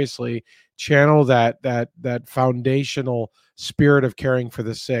seriously, channel that foundational spirit of caring for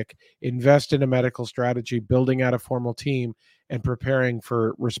the sick, invest in a medical strategy, building out a formal team, and preparing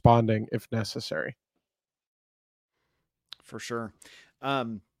for responding if necessary. For sure.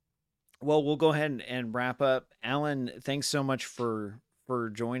 Well, we'll go ahead and wrap up. Alan, thanks so much for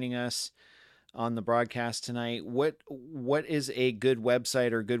joining us on the broadcast tonight. What is a good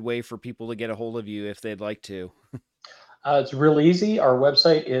website or good way for people to get a hold of you if they'd like to? It's real easy. Our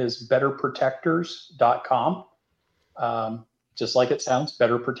website is betterprotectors.com. Just like it sounds,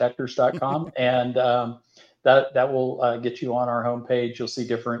 betterprotectors.com. And that will get you on our homepage. You'll see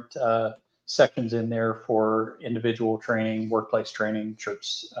different sections in there for individual training, workplace training,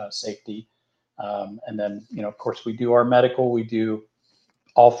 church safety. And then, of course, we do our medical, we do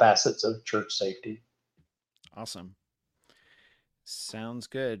all facets of church safety. Awesome. Sounds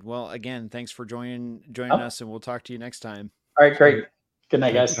good. Well, again, thanks for joining us, and we'll talk to you next time. All right, great. Good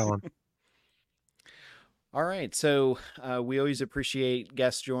night, guys. All right. So we always appreciate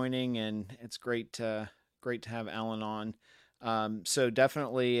guests joining, and it's great to have Alan on. So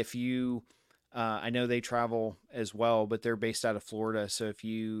definitely, if you, I know they travel as well, but they're based out of Florida. So if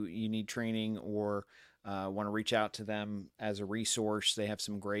you need training or want to reach out to them as a resource, they have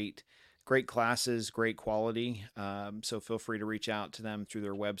some great classes, great quality. So feel free to reach out to them through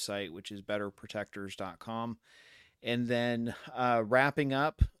their website, which is betterprotectors.com. And then wrapping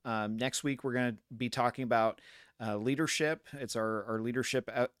up, next week, we're going to be talking about leadership. It's our leadership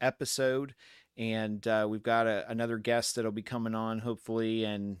episode. And we've got another guest that'll be coming on, hopefully,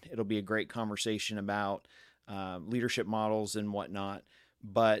 and it'll be a great conversation about leadership models and whatnot.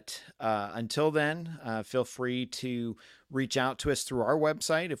 But until then, feel free to reach out to us through our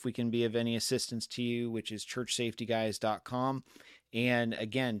website if we can be of any assistance to you, which is churchsafetyguys.com. And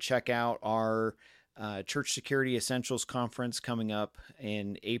again, check out our Church Security Essentials Conference coming up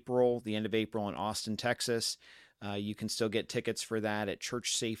in April, the end of April in Austin, Texas. You can still get tickets for that at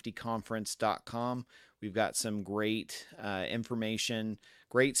churchsafetyconference.com. We've got some great information,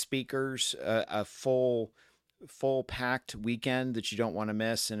 great speakers, a full packed weekend that you don't want to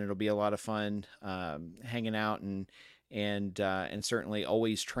miss, and it'll be a lot of fun hanging out and certainly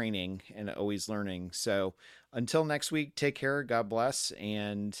always training and always learning. So until next week, take care, God bless,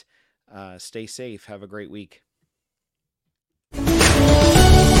 and stay safe. Have a great week.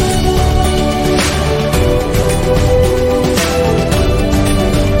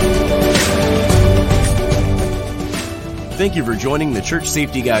 Thank you for joining the Church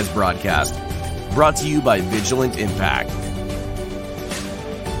Safety Guys broadcast, brought to you by Vigilant Impact.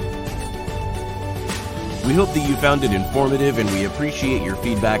 We hope that you found it informative, and we appreciate your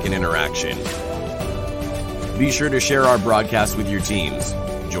feedback and interaction. Be sure to share our broadcast with your teams,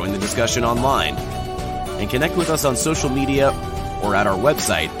 join the discussion online, and connect with us on social media or at our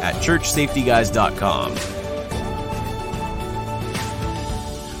website at churchsafetyguys.com.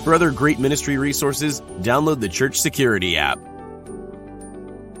 For other great ministry resources, download the Church Security app.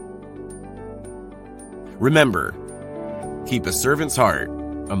 Remember, keep a servant's heart,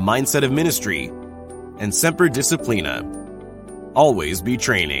 a mindset of ministry, and Semper Disciplina. Always be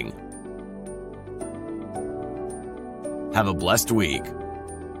training. Have a blessed week.